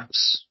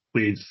ACATs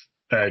with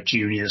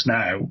juniors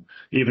now,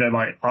 even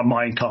though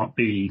mine can't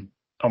be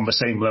on the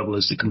same level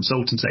as the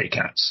consultants'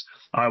 ACATs,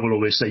 I will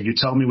always say, you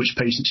tell me which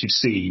patients you've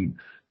seen,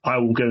 I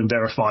will go and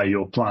verify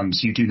your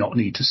plans. You do not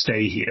need to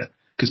stay here.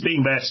 Because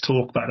being there to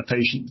talk about the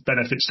patient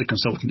benefits the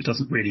consultant, it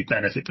doesn't really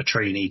benefit the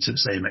trainee to the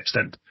same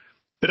extent.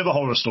 Bit of a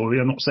horror story.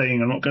 I'm not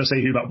going to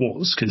say who that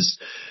was, because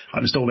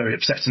I'm still very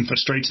upset and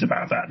frustrated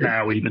about that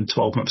now, even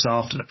 12 months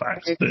after the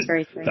fact.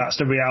 But that's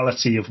the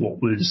reality of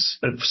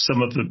of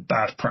some of the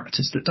bad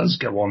practice that does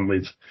go on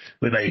with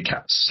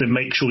ACATs. So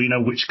make sure you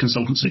know which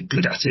consultants are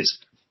good at it.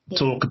 Yeah.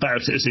 Talk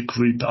about it as a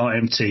group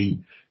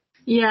IMT.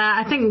 Yeah,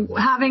 I think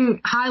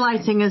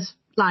highlighting as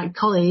like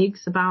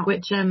colleagues about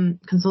which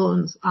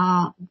consultants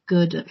are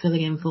good at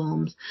filling in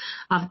forms.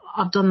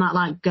 I've done that,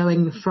 like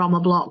going from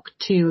a block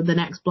to the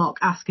next block,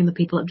 asking the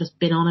people that have just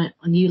been on it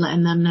and you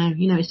letting them know.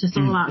 It's just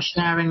all about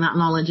sharing that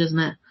knowledge, isn't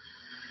it?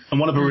 And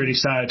one of the really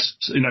sad,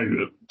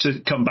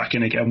 to come back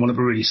in again, one of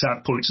the really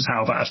sad points is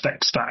how that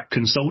affects that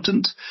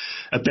consultant,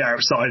 a bit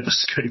outside the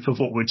scope of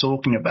what we're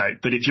talking about.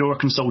 But if you're a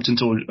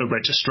consultant or a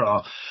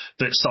registrar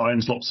that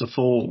signs lots of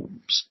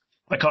forms,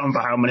 I can't remember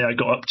how many I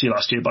got up to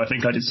last year, but I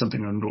think I did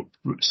something in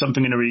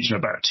the region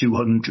of about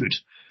 200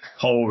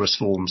 Horus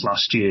forms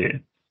last year,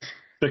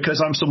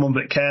 because I'm someone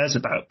that cares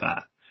about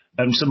that.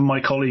 And some of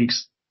my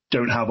colleagues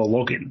don't have a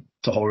login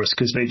to Horus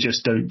because they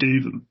just don't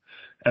do them.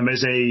 And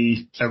there's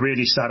a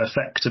really sad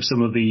effect of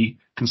some of the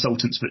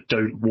consultants that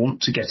don't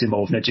want to get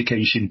involved in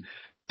education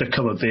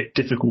become a bit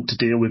difficult to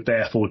deal with,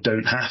 therefore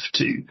don't have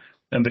to.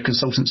 And the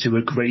consultants who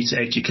are great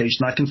at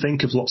education, I can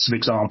think of lots of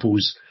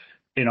examples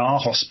in our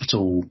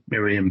hospital,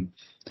 Miriam,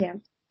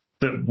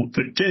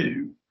 that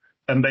do,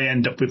 and they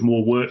end up with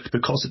more work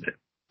because of it.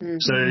 Mm-hmm.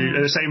 So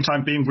at the same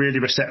time, being really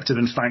receptive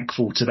and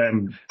thankful to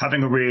them,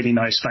 having a really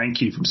nice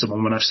thank you from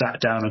someone when I've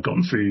sat down and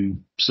gone through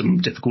some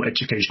difficult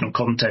educational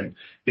content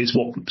is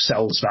what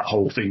sells that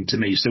whole thing to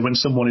me. So when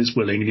someone is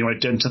willing, you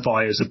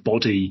identify as a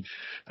body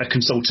a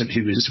consultant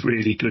who is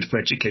really good for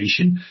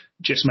education,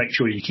 just make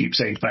sure you keep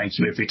saying thank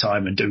you every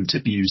time and don't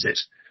abuse it.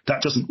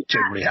 That doesn't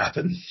generally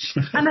happen.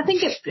 And I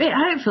think it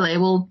hopefully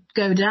will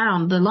go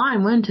down the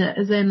line, won't it?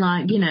 As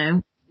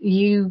in,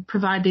 you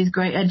provide these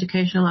great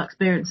educational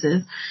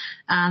experiences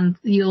and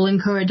you'll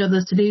encourage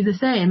others to do the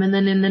same. And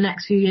then in the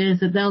next few years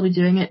that they'll be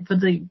doing it for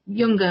the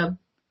younger,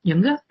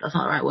 that's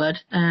not the right word.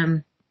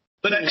 The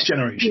next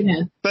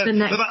generation. But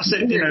that's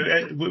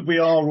it. We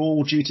are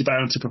all duty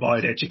bound to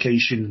provide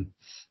education.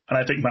 And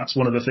I think that's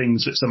one of the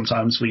things that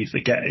sometimes we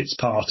forget. It's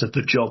part of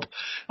the job.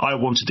 I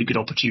wanted a good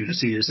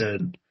opportunity as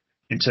an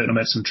internal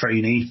medicine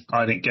trainee.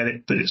 I didn't get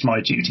it, but it's my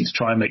duty to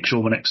try and make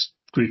sure the next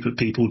group of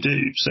people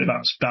do. So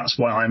that's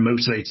why I'm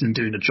motivated in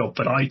doing the job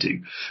that I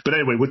do. But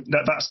anyway,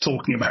 that's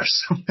talking about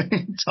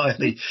something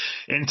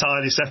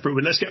entirely separate.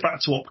 But let's get back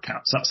to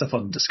OPCATs. That's a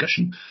fun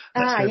discussion.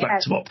 Let's go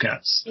back to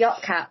OPCATs. The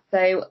OPCAT.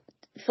 So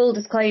full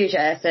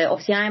disclosure. So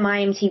obviously I'm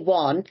IMT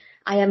 1.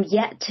 I am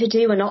yet to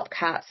do an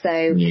OPCAT.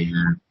 So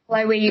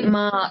Chloe,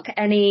 Mark,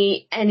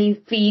 any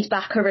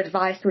feedback or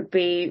advice would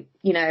be,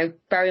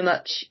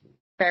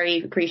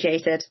 very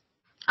appreciated.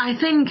 I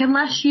think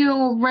unless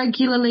you're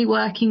regularly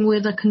working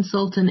with a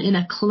consultant in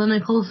a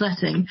clinical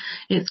setting,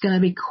 it's going to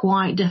be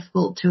quite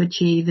difficult to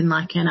achieve in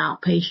an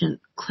outpatient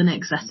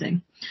clinic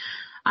setting.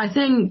 I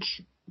think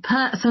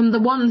some of the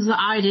ones that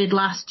I did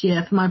last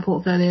year for my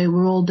portfolio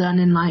were all done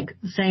in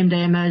same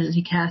day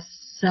emergency care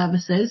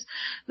services.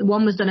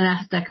 One was done in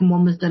SDEC and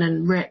one was done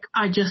in RIC.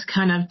 I just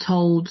kind of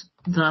told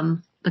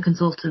them, the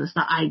consultants,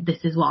 that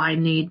this is what I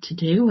need to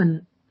do,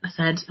 and I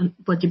said,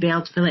 would you be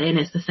able to fill it in?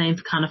 It's the same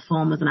kind of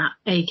form as an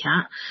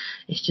ACAT.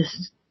 It's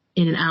just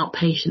in an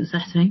outpatient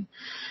setting.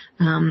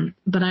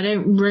 But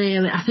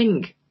I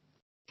think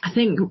I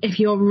think if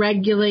you're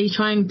regularly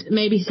trying to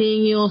maybe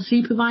seeing your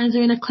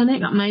supervisor in a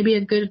clinic, that may be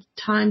a good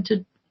time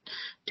to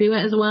do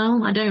it as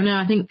well. I don't know.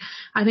 I think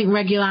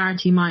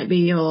regularity might be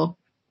your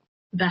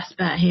best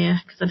bet here,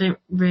 because I don't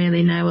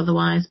really know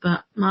otherwise.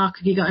 But Mark,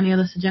 have you got any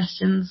other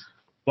suggestions?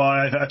 Well,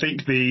 I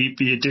think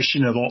the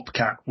addition of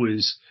OPCAT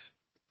was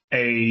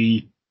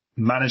a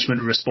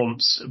management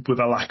response with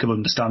a lack of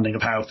understanding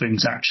of how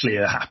things actually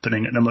are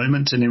happening at the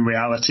moment. And in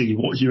reality,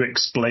 what you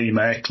explain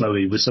there,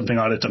 Chloe, was something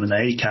I'd have done an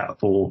ACAT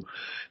for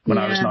when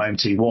I was an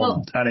IMT1.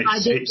 Well, and I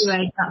did do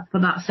ACAT for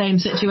that same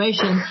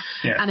situation.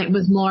 Yeah. And it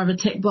was more of a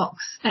tick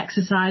box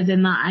exercise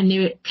in that I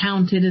knew it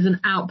counted as an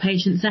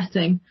outpatient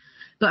setting.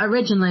 But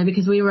originally,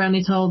 because we were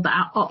only told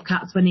that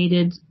OPCATs were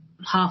needed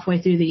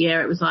halfway through the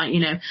year, it was like,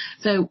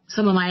 so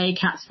some of my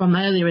ACATs from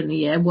earlier in the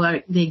year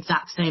were the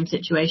exact same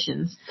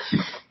situations.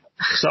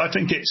 So I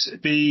think it's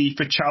the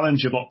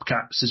challenge of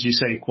OPCATs, as you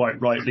say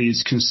quite rightly,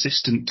 is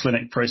consistent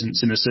clinic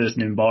presence in a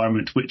certain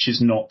environment, which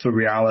is not the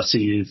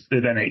reality of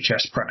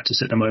NHS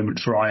practice at the moment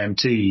for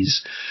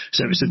IMTs.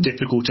 So it's a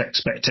difficult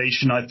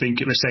expectation. I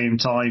think at the same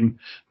time,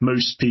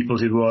 most people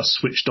who are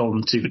switched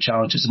on to the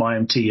challenges of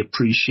IMT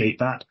appreciate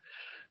that.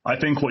 I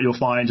think what you'll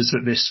find is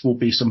that this will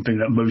be something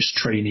that most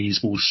trainees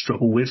will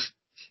struggle with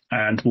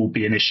and will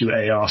be an issue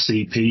at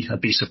ARCP.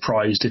 I'd be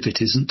surprised if it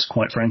isn't,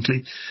 quite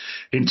frankly.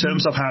 In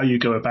terms of how you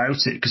go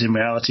about it, because in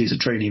reality as a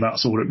trainee,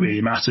 that's all that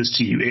really matters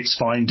to you. It's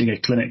finding a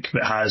clinic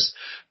that has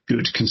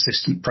good,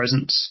 consistent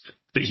presence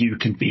that you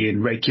can be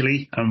in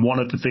regularly. And one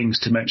of the things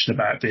to mention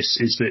about this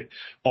is that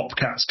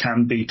OPCATs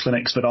can be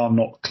clinics that are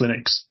not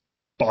clinics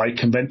by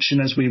convention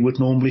as we would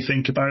normally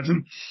think about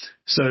them.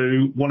 So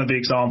one of the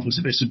examples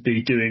of this would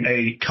be doing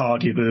a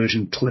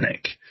cardioversion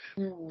clinic.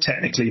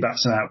 Technically,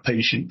 that's an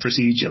outpatient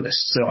procedure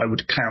list, so I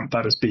would count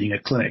that as being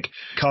a clinic.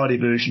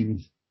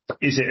 Cardioversion,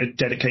 is it a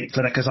dedicated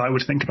clinic as I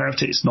would think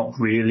about it? It's not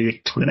really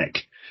a clinic,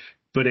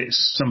 but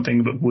it's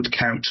something that would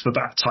count for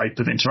that type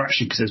of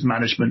interaction because there's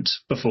management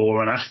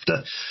before and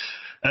after.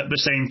 At the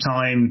same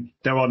time,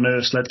 there are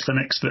nurse-led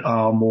clinics that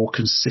are more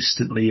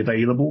consistently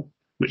available,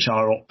 which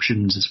are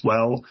options as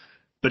well,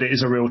 but it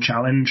is a real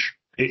challenge.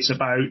 It's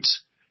about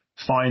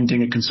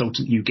finding a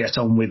consultant you get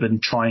on with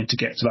and trying to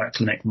get to that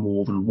clinic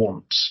more than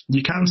once.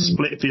 You can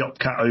split the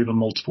OPCAT over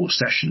multiple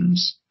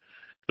sessions,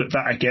 but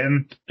that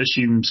again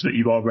assumes that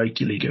you are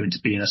regularly going to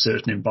be in a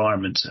certain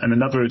environment. And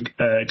another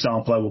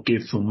example I will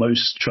give for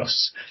most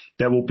trusts,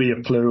 there will be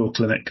a plural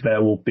clinic,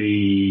 there will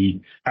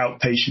be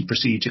outpatient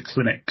procedure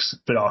clinics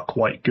that are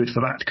quite good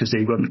for that because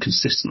they run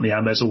consistently,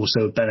 and there's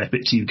also a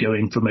benefit to you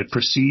going from a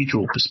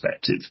procedural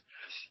perspective.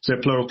 So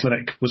plural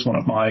clinic was one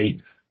of my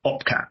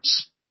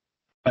OPCATs.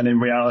 And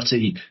in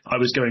reality, I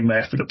was going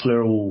there for the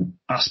pleural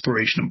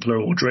aspiration and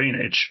pleural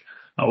drainage.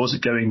 I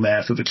wasn't going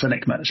there for the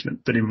clinic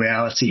management, but in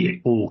reality,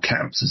 it all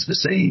counts as the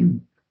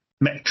same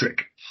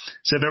metric.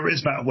 So there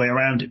is that way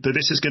around it, but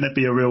this is going to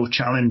be a real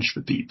challenge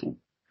for people.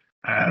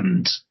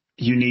 And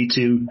you need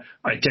to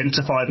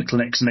identify the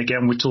clinics. And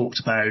again, we talked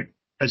about,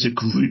 as a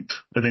group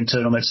of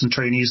internal medicine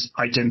trainees,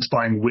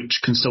 identifying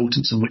which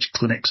consultants and which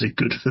clinics are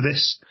good for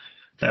this.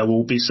 There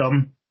will be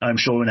some. I'm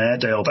sure in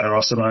Airedale there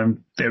are some.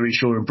 I'm very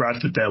sure in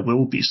Bradford there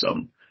will be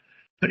some.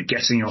 But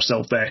getting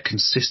yourself there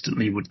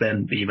consistently would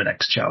then be the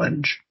next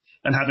challenge.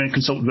 And having a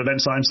consultant with then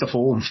signs the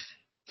form.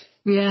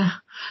 Yeah.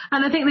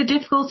 And I think the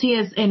difficulty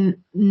is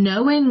in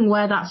knowing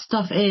where that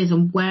stuff is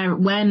and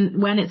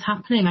when it's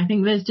happening. I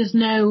think there's just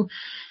no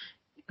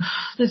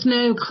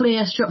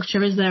clear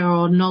structure, is there,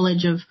 or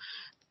knowledge of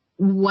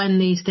when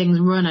these things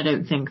run. I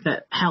don't think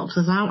that helps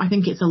us out. I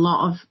think it's a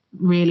lot of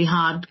really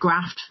hard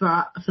graft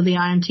for the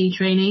IMT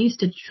trainees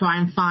to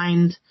try and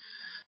find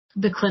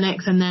the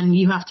clinics, and then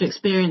you have to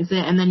experience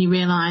it, and then you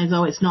realise,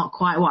 oh, it's not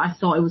quite what I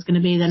thought it was going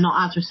to be. They're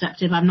not as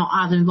receptive. I'm not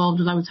as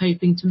involved as I was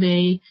hoping to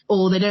be,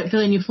 or they don't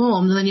fill in your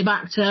forms, and then you're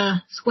back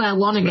to square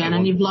one again,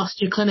 and you've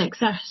lost your clinic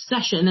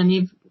session, and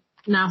you've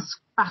now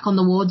back on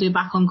the ward, you're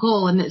back on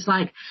call, and it's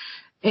like,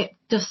 it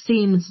just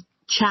seems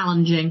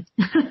challenging.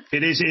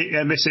 It is,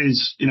 and this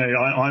is,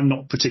 I'm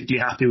not particularly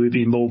happy with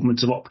the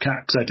involvement of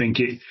OPCAT because I think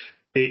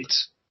it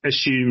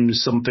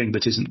assumes something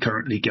that isn't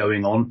currently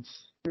going on.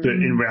 But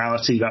in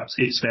reality,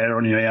 it's there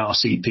on your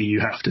ARCP. You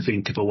have to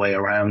think of a way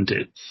around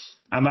it.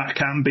 And that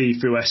can be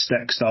through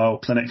SDEC style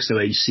clinics, so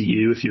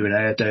ACU. If you're in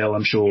Airedale,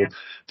 I'm sure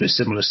there's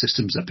similar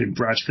systems up in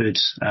Bradford.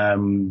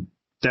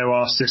 There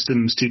are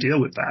systems to deal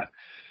with that.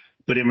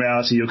 But in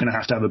reality, you're going to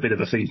have a bit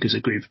of a think as a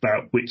group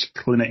about which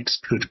clinics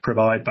could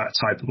provide that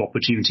type of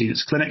opportunity.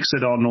 It's clinics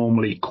that are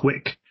normally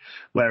quick,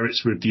 where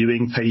it's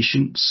reviewing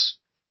patients,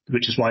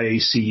 which is why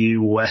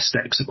ACU or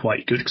SDECs are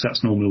quite good, because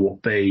that's normally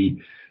what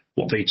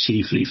they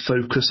chiefly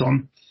focus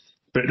on.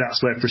 But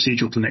that's where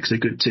procedural clinics are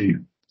good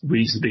too.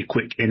 Reasonably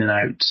quick in and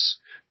outs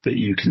that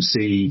you can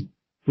see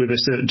with a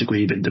certain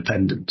degree of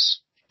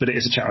independence. But it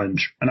is a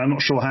challenge. And I'm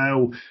not sure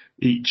how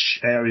each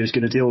area is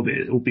going to deal with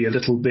it. It will be a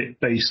little bit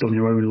based on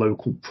your own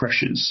local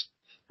pressures.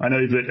 I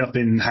know that up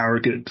in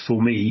Harrogate,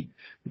 for me,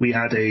 we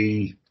had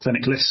a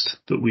clinic list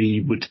that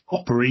we would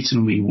operate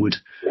and we would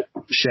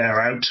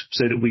share out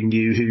so that we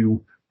knew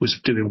who was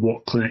doing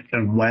what clinic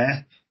and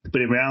where.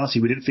 But in reality,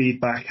 we didn't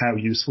feed back how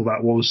useful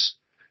that was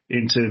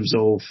in terms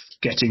of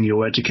getting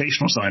your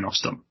educational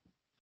sign-offs done.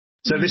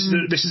 So this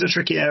is a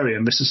tricky area,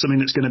 and this is something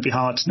that's going to be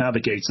hard to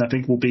navigate, and I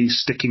think will be a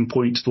sticking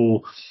point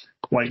for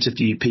quite a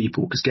few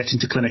people, because getting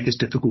to clinic is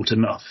difficult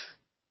enough.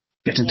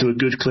 Getting to a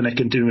good clinic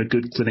and doing a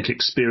good clinic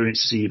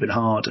experience is even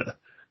harder,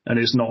 and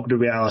it's not the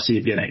reality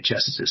of the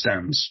NHS as it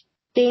stands.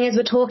 Being as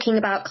we're talking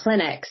about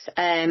clinics,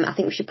 I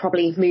think we should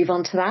probably move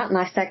on to that.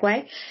 Nice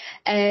segue.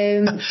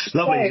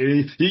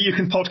 Lovely. You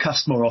can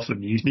podcast more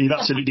often. You've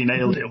absolutely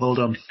nailed it. Well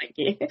done. Thank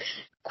you.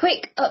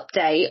 Quick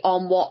update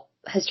on what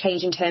has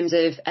changed in terms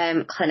of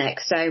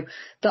clinics. So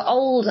the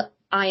old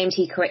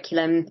IMT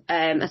curriculum,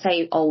 I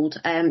say old,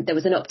 there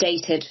was an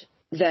updated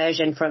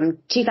version from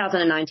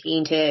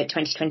 2019 to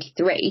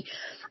 2023.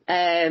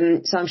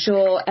 So I'm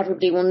sure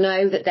everybody will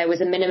know that there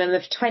was a minimum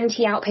of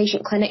 20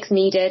 outpatient clinics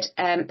needed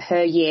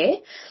per year,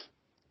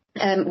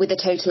 with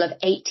a total of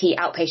 80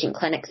 outpatient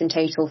clinics in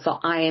total for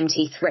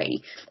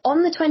IMT3.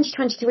 On the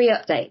 2023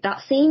 update,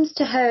 that seems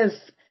to have,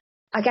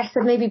 I guess,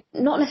 they've maybe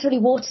not necessarily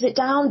watered it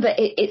down, but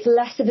it's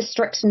less of a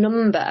strict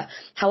number.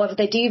 However,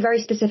 they do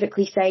very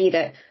specifically say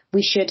that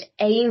we should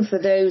aim for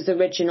those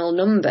original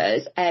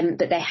numbers,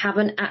 but they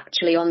haven't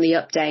actually on the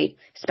update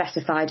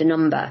specified a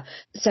number.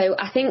 So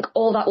I think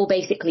all that will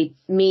basically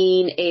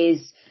mean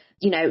is,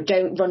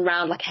 don't run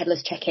around like a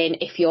headless chicken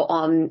if you're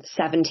on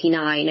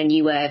 79 and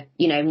you were,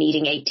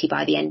 needing 80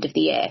 by the end of the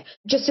year.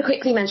 Just to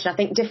quickly mention, I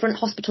think different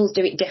hospitals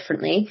do it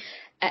differently.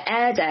 At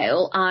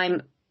Airedale,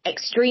 I'm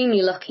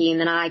extremely lucky in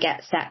that I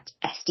get set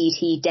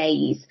SDT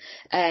days,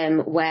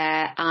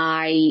 where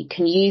I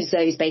can use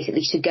those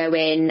basically to go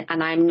in,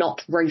 and I'm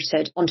not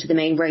rotated onto the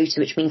main rota,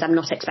 which means I'm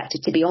not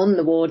expected to be on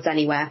the wards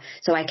anywhere.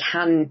 So I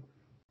can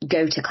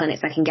go to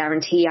clinics. I can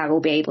guarantee I will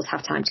be able to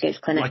have time to go to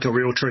clinics. Like a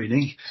real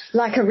trainee.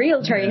 Like a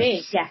real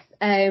trainee, yes.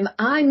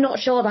 I'm not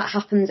sure that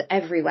happens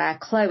everywhere.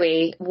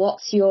 Chloe,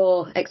 what's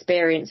your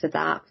experience with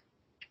that?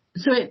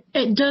 So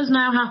it does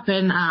now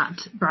happen at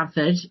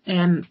Bradford.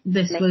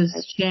 This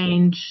was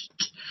changed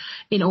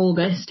in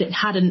August. It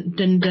hadn't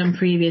been done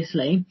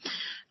previously.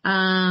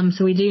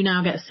 So we do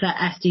now get set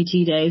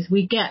SDT days.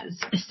 We get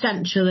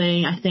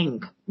essentially, I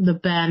think, the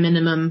bare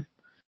minimum.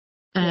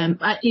 They're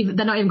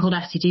not even called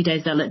SDT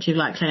days. They're literally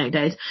like clinic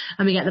days.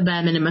 And we get the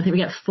bare minimum. I think we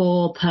get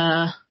 4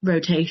 per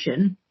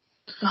rotation.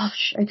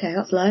 Gosh, okay,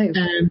 that's low.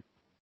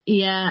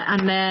 Yeah,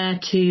 and they're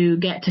to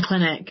get to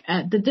clinic.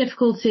 The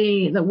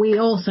difficulty that we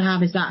also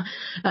have is that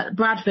at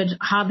Bradford,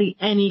 hardly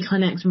any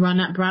clinics run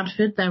at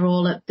Bradford. They're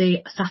all at the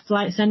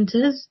satellite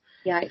centres,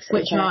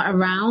 which are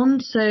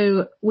around.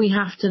 So we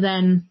have to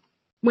then,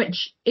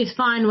 which is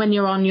fine when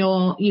you're on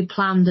you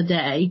plan the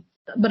day,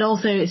 but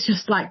also it's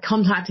just like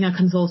contacting a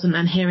consultant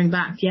and hearing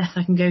back, yes,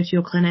 I can go to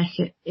your clinic.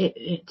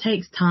 It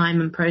takes time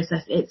and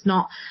process. It's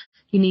not,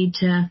 you need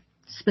to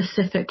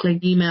specifically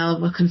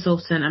email a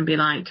consultant and be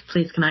like,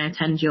 please can I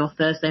attend your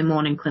Thursday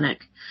morning clinic?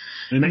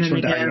 And make sure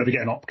you never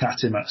get an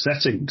OPCAT in that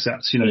setting, because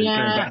that's, going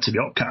back to the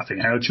OPCAT thing.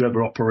 How do you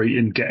ever operate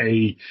and get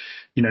a,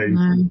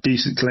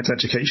 decent clinical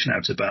education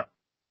out of that?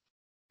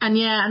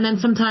 And then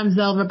sometimes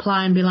they'll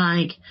reply and be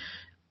like,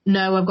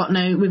 no, we've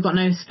got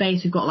no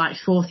space. We've got like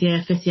 4th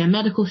year, 5th year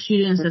medical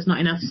students. There's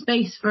not enough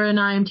space for an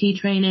IMT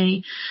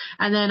trainee.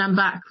 And then I'm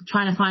back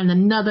trying to find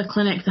another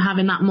clinic to have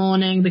in that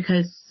morning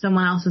because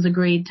someone else has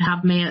agreed to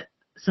have me at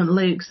St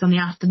Luke's on the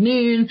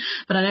afternoon,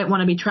 but I don't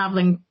want to be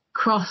travelling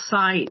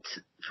cross-site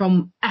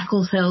from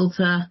Eccleshill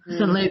to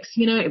St Luke's,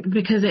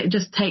 because it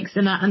just takes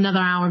another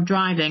hour of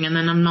driving, and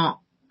then I'm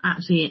not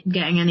actually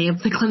getting any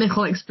of the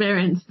clinical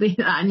experience that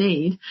I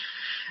need.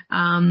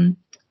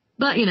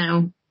 But,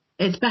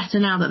 it's better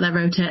now that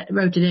they're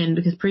rotated in,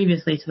 because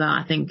previously to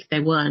that, I think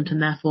they weren't,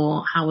 and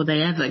therefore how were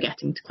they ever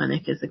getting to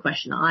clinic is the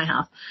question that I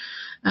have.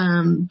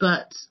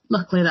 But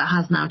luckily that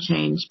has now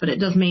changed. But it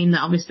does mean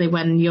that obviously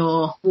when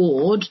you're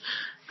ward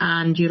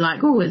and you're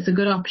like, oh, it's a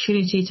good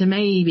opportunity to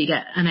maybe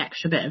get an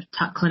extra bit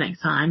of clinic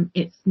time,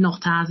 it's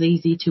not as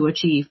easy to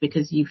achieve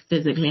because you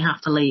physically have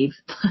to leave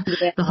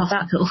the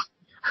hospital.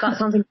 That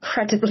sounds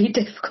incredibly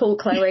difficult,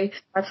 Chloe.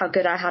 That's how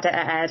good I had it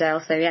at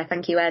Airedale. So yeah,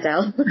 thank you,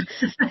 Airedale.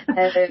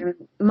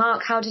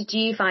 Mark, how did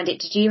you find it?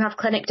 Did you have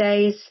clinic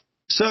days?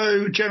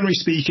 So generally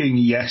speaking,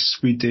 yes,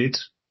 we did.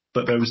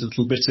 But there was a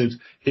little bit of,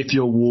 if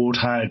your ward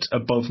had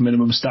above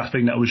minimum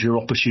staffing, that was your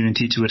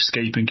opportunity to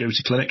escape and go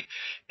to clinic.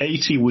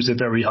 80 was a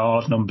very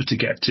hard number to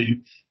get to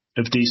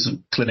of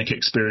decent clinic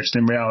experience.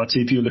 In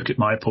reality, if you look at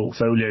my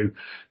portfolio,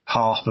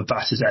 half of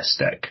that is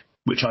SDEC,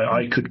 which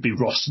I could be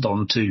rostered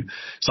onto.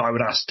 So I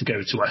would ask to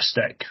go to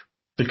SDEC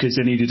because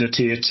they needed a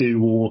tier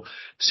 2 or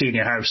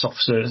senior house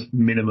officer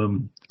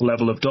minimum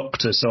level of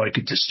doctor so I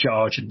could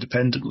discharge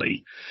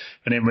independently.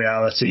 And in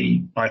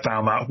reality, I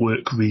found that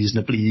work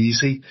reasonably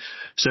easy.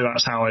 So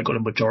that's how I got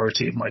a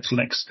majority of my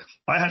clinics.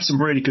 I had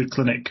some really good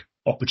clinic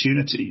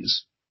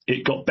opportunities.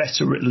 It got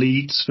better at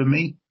Leeds for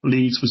me.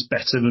 Leeds was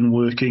better than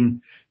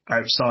working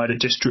outside of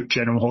district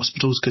general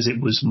hospitals because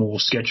it was more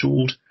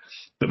scheduled.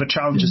 But the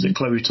challenges that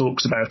Chloe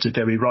talks about are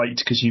very right,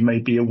 because you may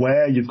be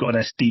aware you've got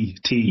an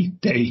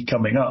SDT day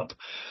coming up.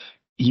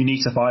 You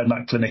need to find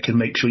that clinic and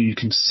make sure you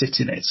can sit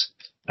in it.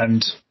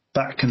 And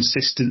that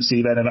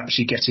consistency then of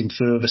actually getting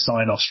further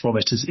sign-offs from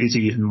it is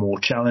even more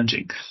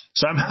challenging.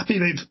 So I'm happy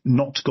they've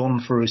not gone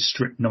for a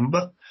strict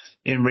number.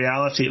 In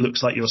reality, it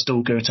looks like you're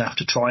still going to have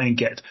to try and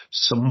get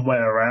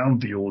somewhere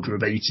around the order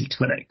of 80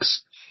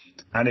 clinics.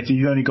 And if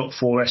you've only got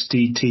 4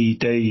 SDT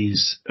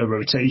days a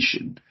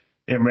rotation,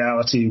 in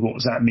reality, what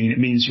does that mean? It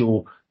means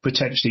you're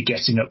potentially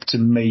getting up to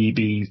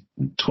maybe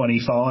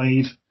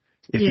 25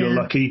 if you're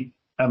lucky.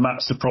 And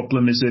that's the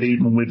problem, is that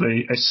even with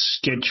a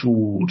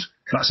scheduled,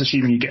 that's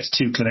assuming you get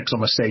 2 clinics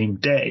on the same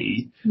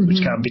day,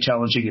 which can be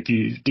challenging if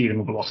you're dealing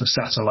with a lot of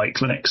satellite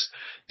clinics.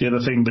 The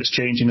other thing that's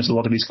changing is a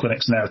lot of these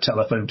clinics now are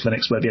telephone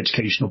clinics where the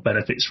educational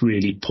benefit's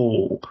really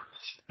poor.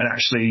 And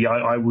actually,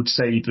 I would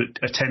say that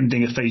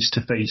attending a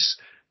face-to-face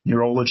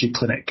neurology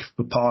clinic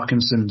for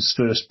Parkinson's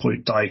first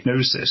point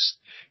diagnosis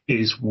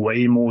is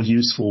way more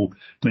useful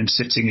than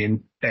sitting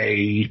in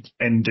a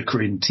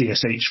endocrine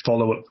TSH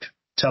follow-up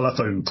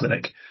telephone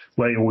clinic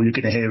where all you're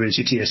going to hear is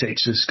your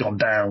TSH has gone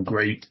down,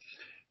 great.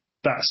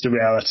 That's the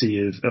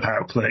reality of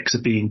how clinics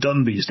are being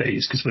done these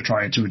days, because we're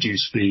trying to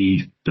reduce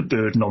the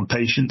burden on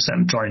patients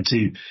and trying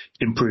to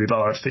improve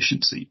our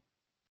efficiency.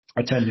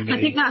 I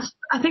think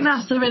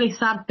that's the really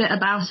sad bit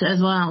about it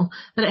as well,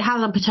 that it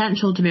has a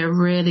potential to be a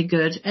really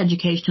good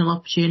educational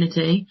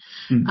opportunity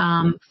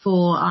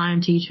for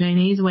IMT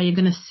trainees, where you're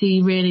going to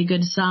see really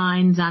good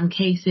signs and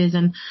cases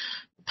and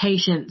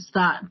patients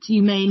that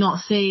you may not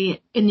see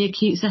in the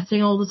acute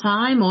setting all the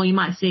time, or you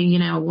might see,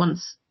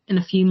 once in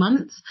a few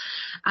months.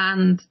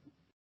 And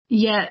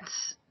yet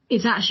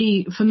it's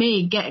actually, for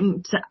me,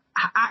 getting to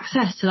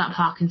access to that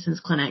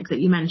Parkinson's clinic that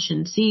you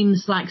mentioned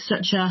seems like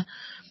such a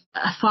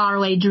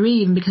faraway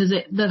dream, because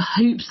the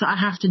hoops that I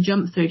have to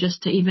jump through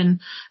just to even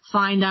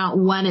find out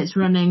when it's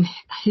running,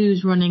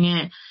 who's running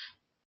it,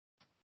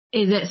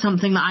 is it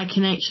something that I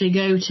can actually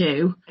go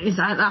to?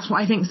 That's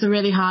what I think is the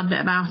really hard bit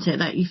about it.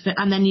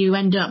 And then you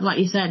end up, like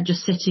you said,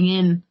 just sitting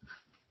in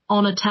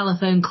on a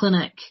telephone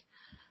clinic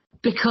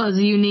because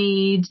you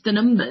need the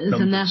numbers.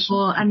 And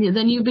therefore, and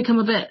then you become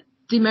a bit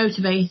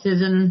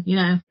demotivated, and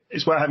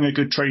it's where having a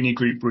good training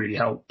group really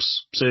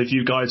helps. So if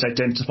you guys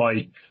identify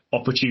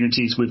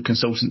opportunities with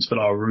consultants that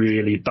are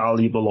really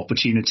valuable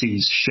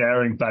opportunities,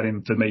 sharing that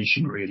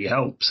information really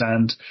helps.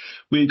 And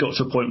we got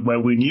to a point where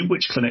we knew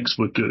which clinics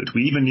were good.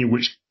 We even knew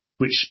which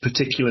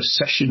particular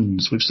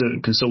sessions with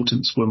certain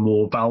consultants were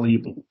more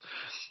valuable.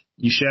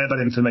 You share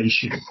that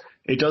information.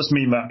 It does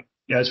mean that,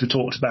 as we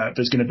talked about,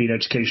 there's going to be an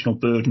educational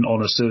burden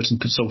on a certain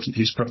consultant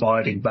who's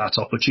providing that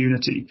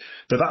opportunity.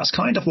 But that's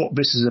kind of what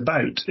this is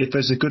about. If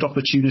there's a good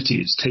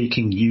opportunity, it's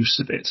taking use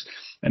of it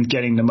and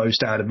getting the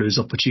most out of those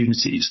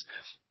opportunities.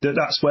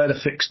 That's where the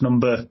fixed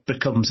number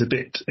becomes a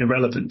bit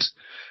irrelevant.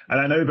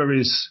 And I know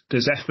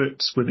there's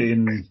efforts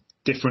within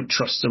different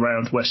trusts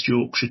around West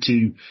Yorkshire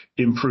to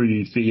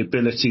improve the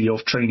ability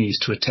of trainees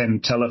to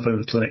attend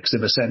telephone clinics,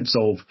 in the sense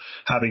of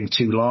having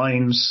 2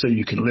 lines so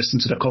you can listen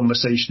to the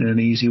conversation in an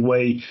easy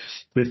way.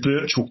 With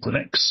virtual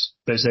clinics,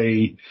 there's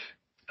an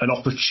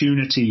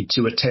opportunity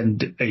to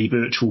attend a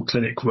virtual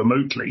clinic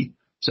remotely.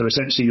 So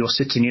essentially you're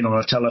sitting in on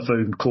a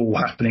telephone call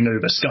happening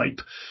over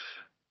Skype.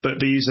 But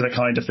these are the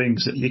kind of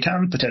things that you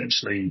can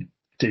potentially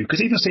do,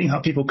 because even seeing how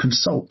people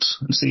consult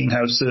and seeing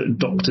how certain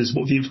doctors,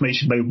 what the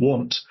information they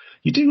want,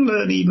 you do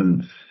learn.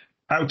 Even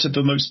out of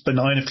the most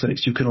benign of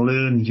clinics, you can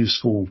learn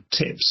useful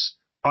tips.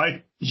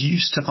 I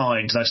used to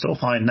find, and I still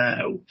find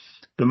now,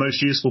 the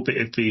most useful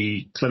bit of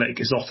the clinic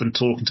is often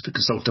talking to the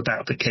consultant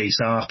about the case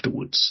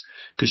afterwards,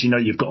 because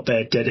you've got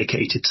their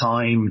dedicated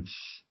time.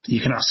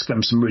 You can ask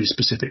them some really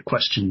specific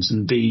questions,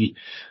 and the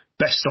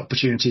best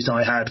opportunities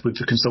I had with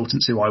the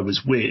consultants who I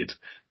was with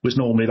was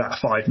normally that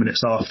 5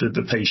 minutes after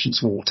the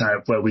patient's walked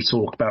out, where we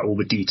talk about all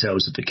the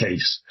details of the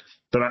case.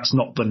 But that's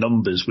not the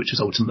numbers, which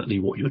is ultimately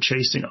what you're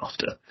chasing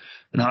after.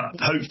 And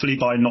hopefully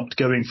by not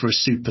going for a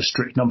super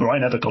strict number, I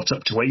never got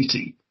up to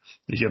 80.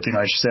 Is the other thing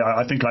I should say.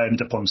 I think I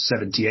ended up on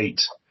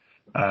 78,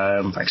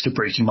 thanks to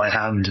breaking my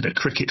hand in a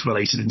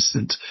cricket-related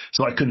incident.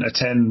 So I couldn't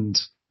attend.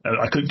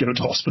 I couldn't go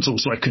to hospital,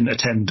 so I couldn't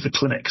attend the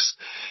clinics.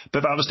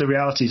 But that was the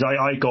reality.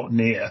 I got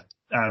near,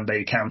 and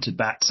they counted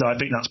that. So I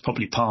think that's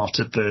probably part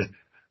of the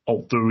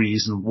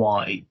reason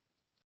why.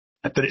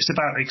 But it's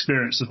about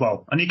experience as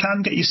well. And you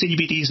can get your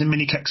CBDs and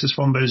mini kexes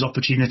from those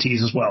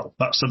opportunities as well.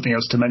 That's something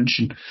else to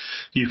mention.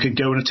 You can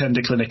go and attend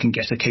a clinic and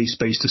get a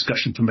case-based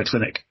discussion from a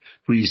clinic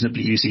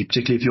reasonably easy,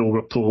 particularly if your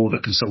rapport with the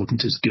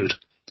consultant is good.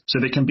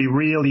 So they can be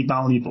really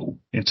valuable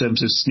in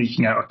terms of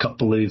sneaking out a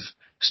couple of,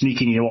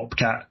 sneaking your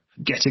OPCAT,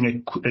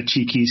 getting a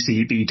cheeky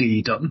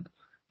CBD done.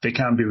 They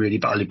can be really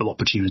valuable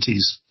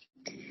opportunities.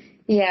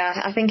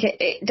 Yeah, I think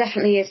it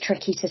definitely is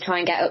tricky to try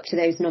and get up to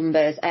those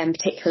numbers,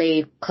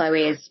 particularly,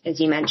 Chloe, as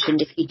you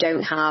mentioned, if you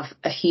don't have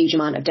a huge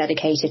amount of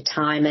dedicated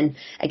time. And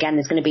again,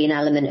 there's going to be an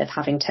element of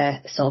having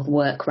to sort of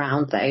work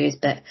around those.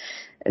 But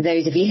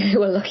those of you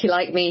who are lucky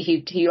like me,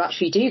 who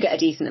actually do get a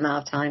decent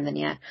amount of time, then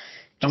yeah.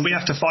 And we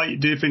have to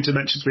fight. The thing to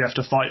mention is we have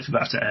to fight for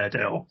that at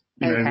Airedale.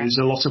 There's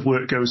a lot of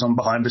work goes on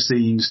behind the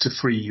scenes to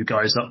free you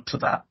guys up for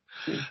that.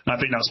 And I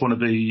think that's one of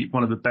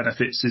the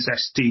benefits is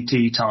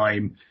STT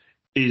time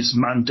is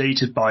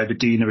mandated by the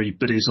deanery,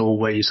 but is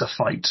always a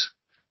fight,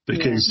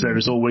 because there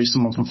is always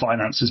someone from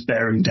finances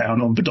bearing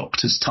down on the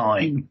doctor's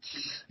time,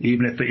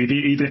 even if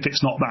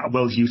it's not that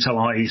well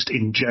utilised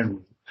in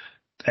general.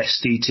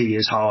 SDT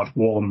is hard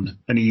won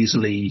and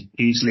easily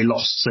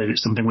lost, so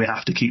it's something we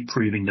have to keep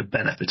proving the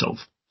benefit of.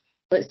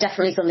 But it's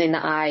definitely something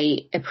that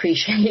I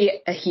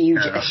appreciate a huge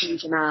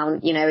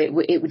amount. You know, it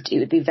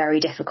would be very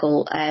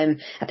difficult. I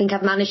think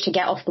I've managed to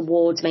get off the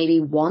wards maybe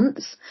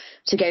once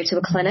to go to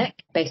a clinic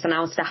based on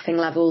our staffing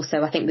level.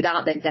 So I think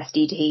without those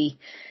SDT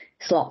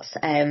slots,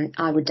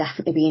 I would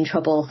definitely be in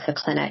trouble for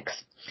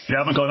clinics. You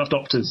haven't got enough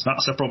doctors.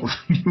 That's a problem.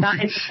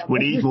 That is a problem. We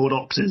need more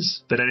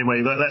doctors. But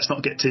anyway, let's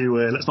not get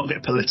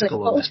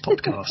political on this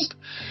podcast.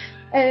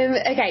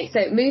 Okay,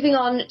 so moving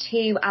on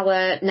to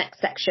our next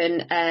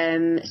section.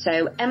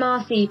 So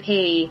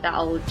MRCP, that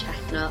old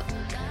chestnut.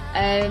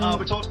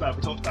 We talked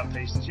about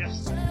patients,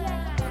 yes.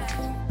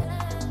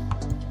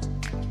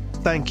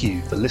 Thank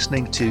you for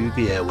listening to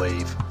The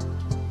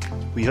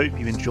Airwave. We hope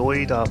you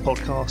enjoyed our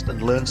podcast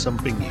and learned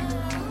something new.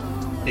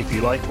 If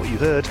you like what you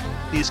heard,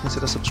 please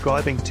consider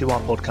subscribing to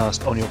our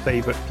podcast on your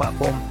favourite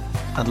platform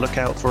and look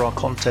out for our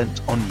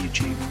content on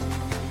YouTube.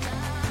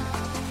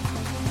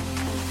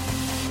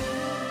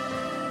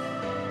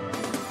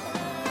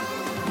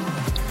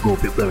 We'll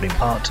be uploading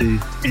part 2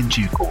 in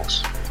due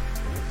course.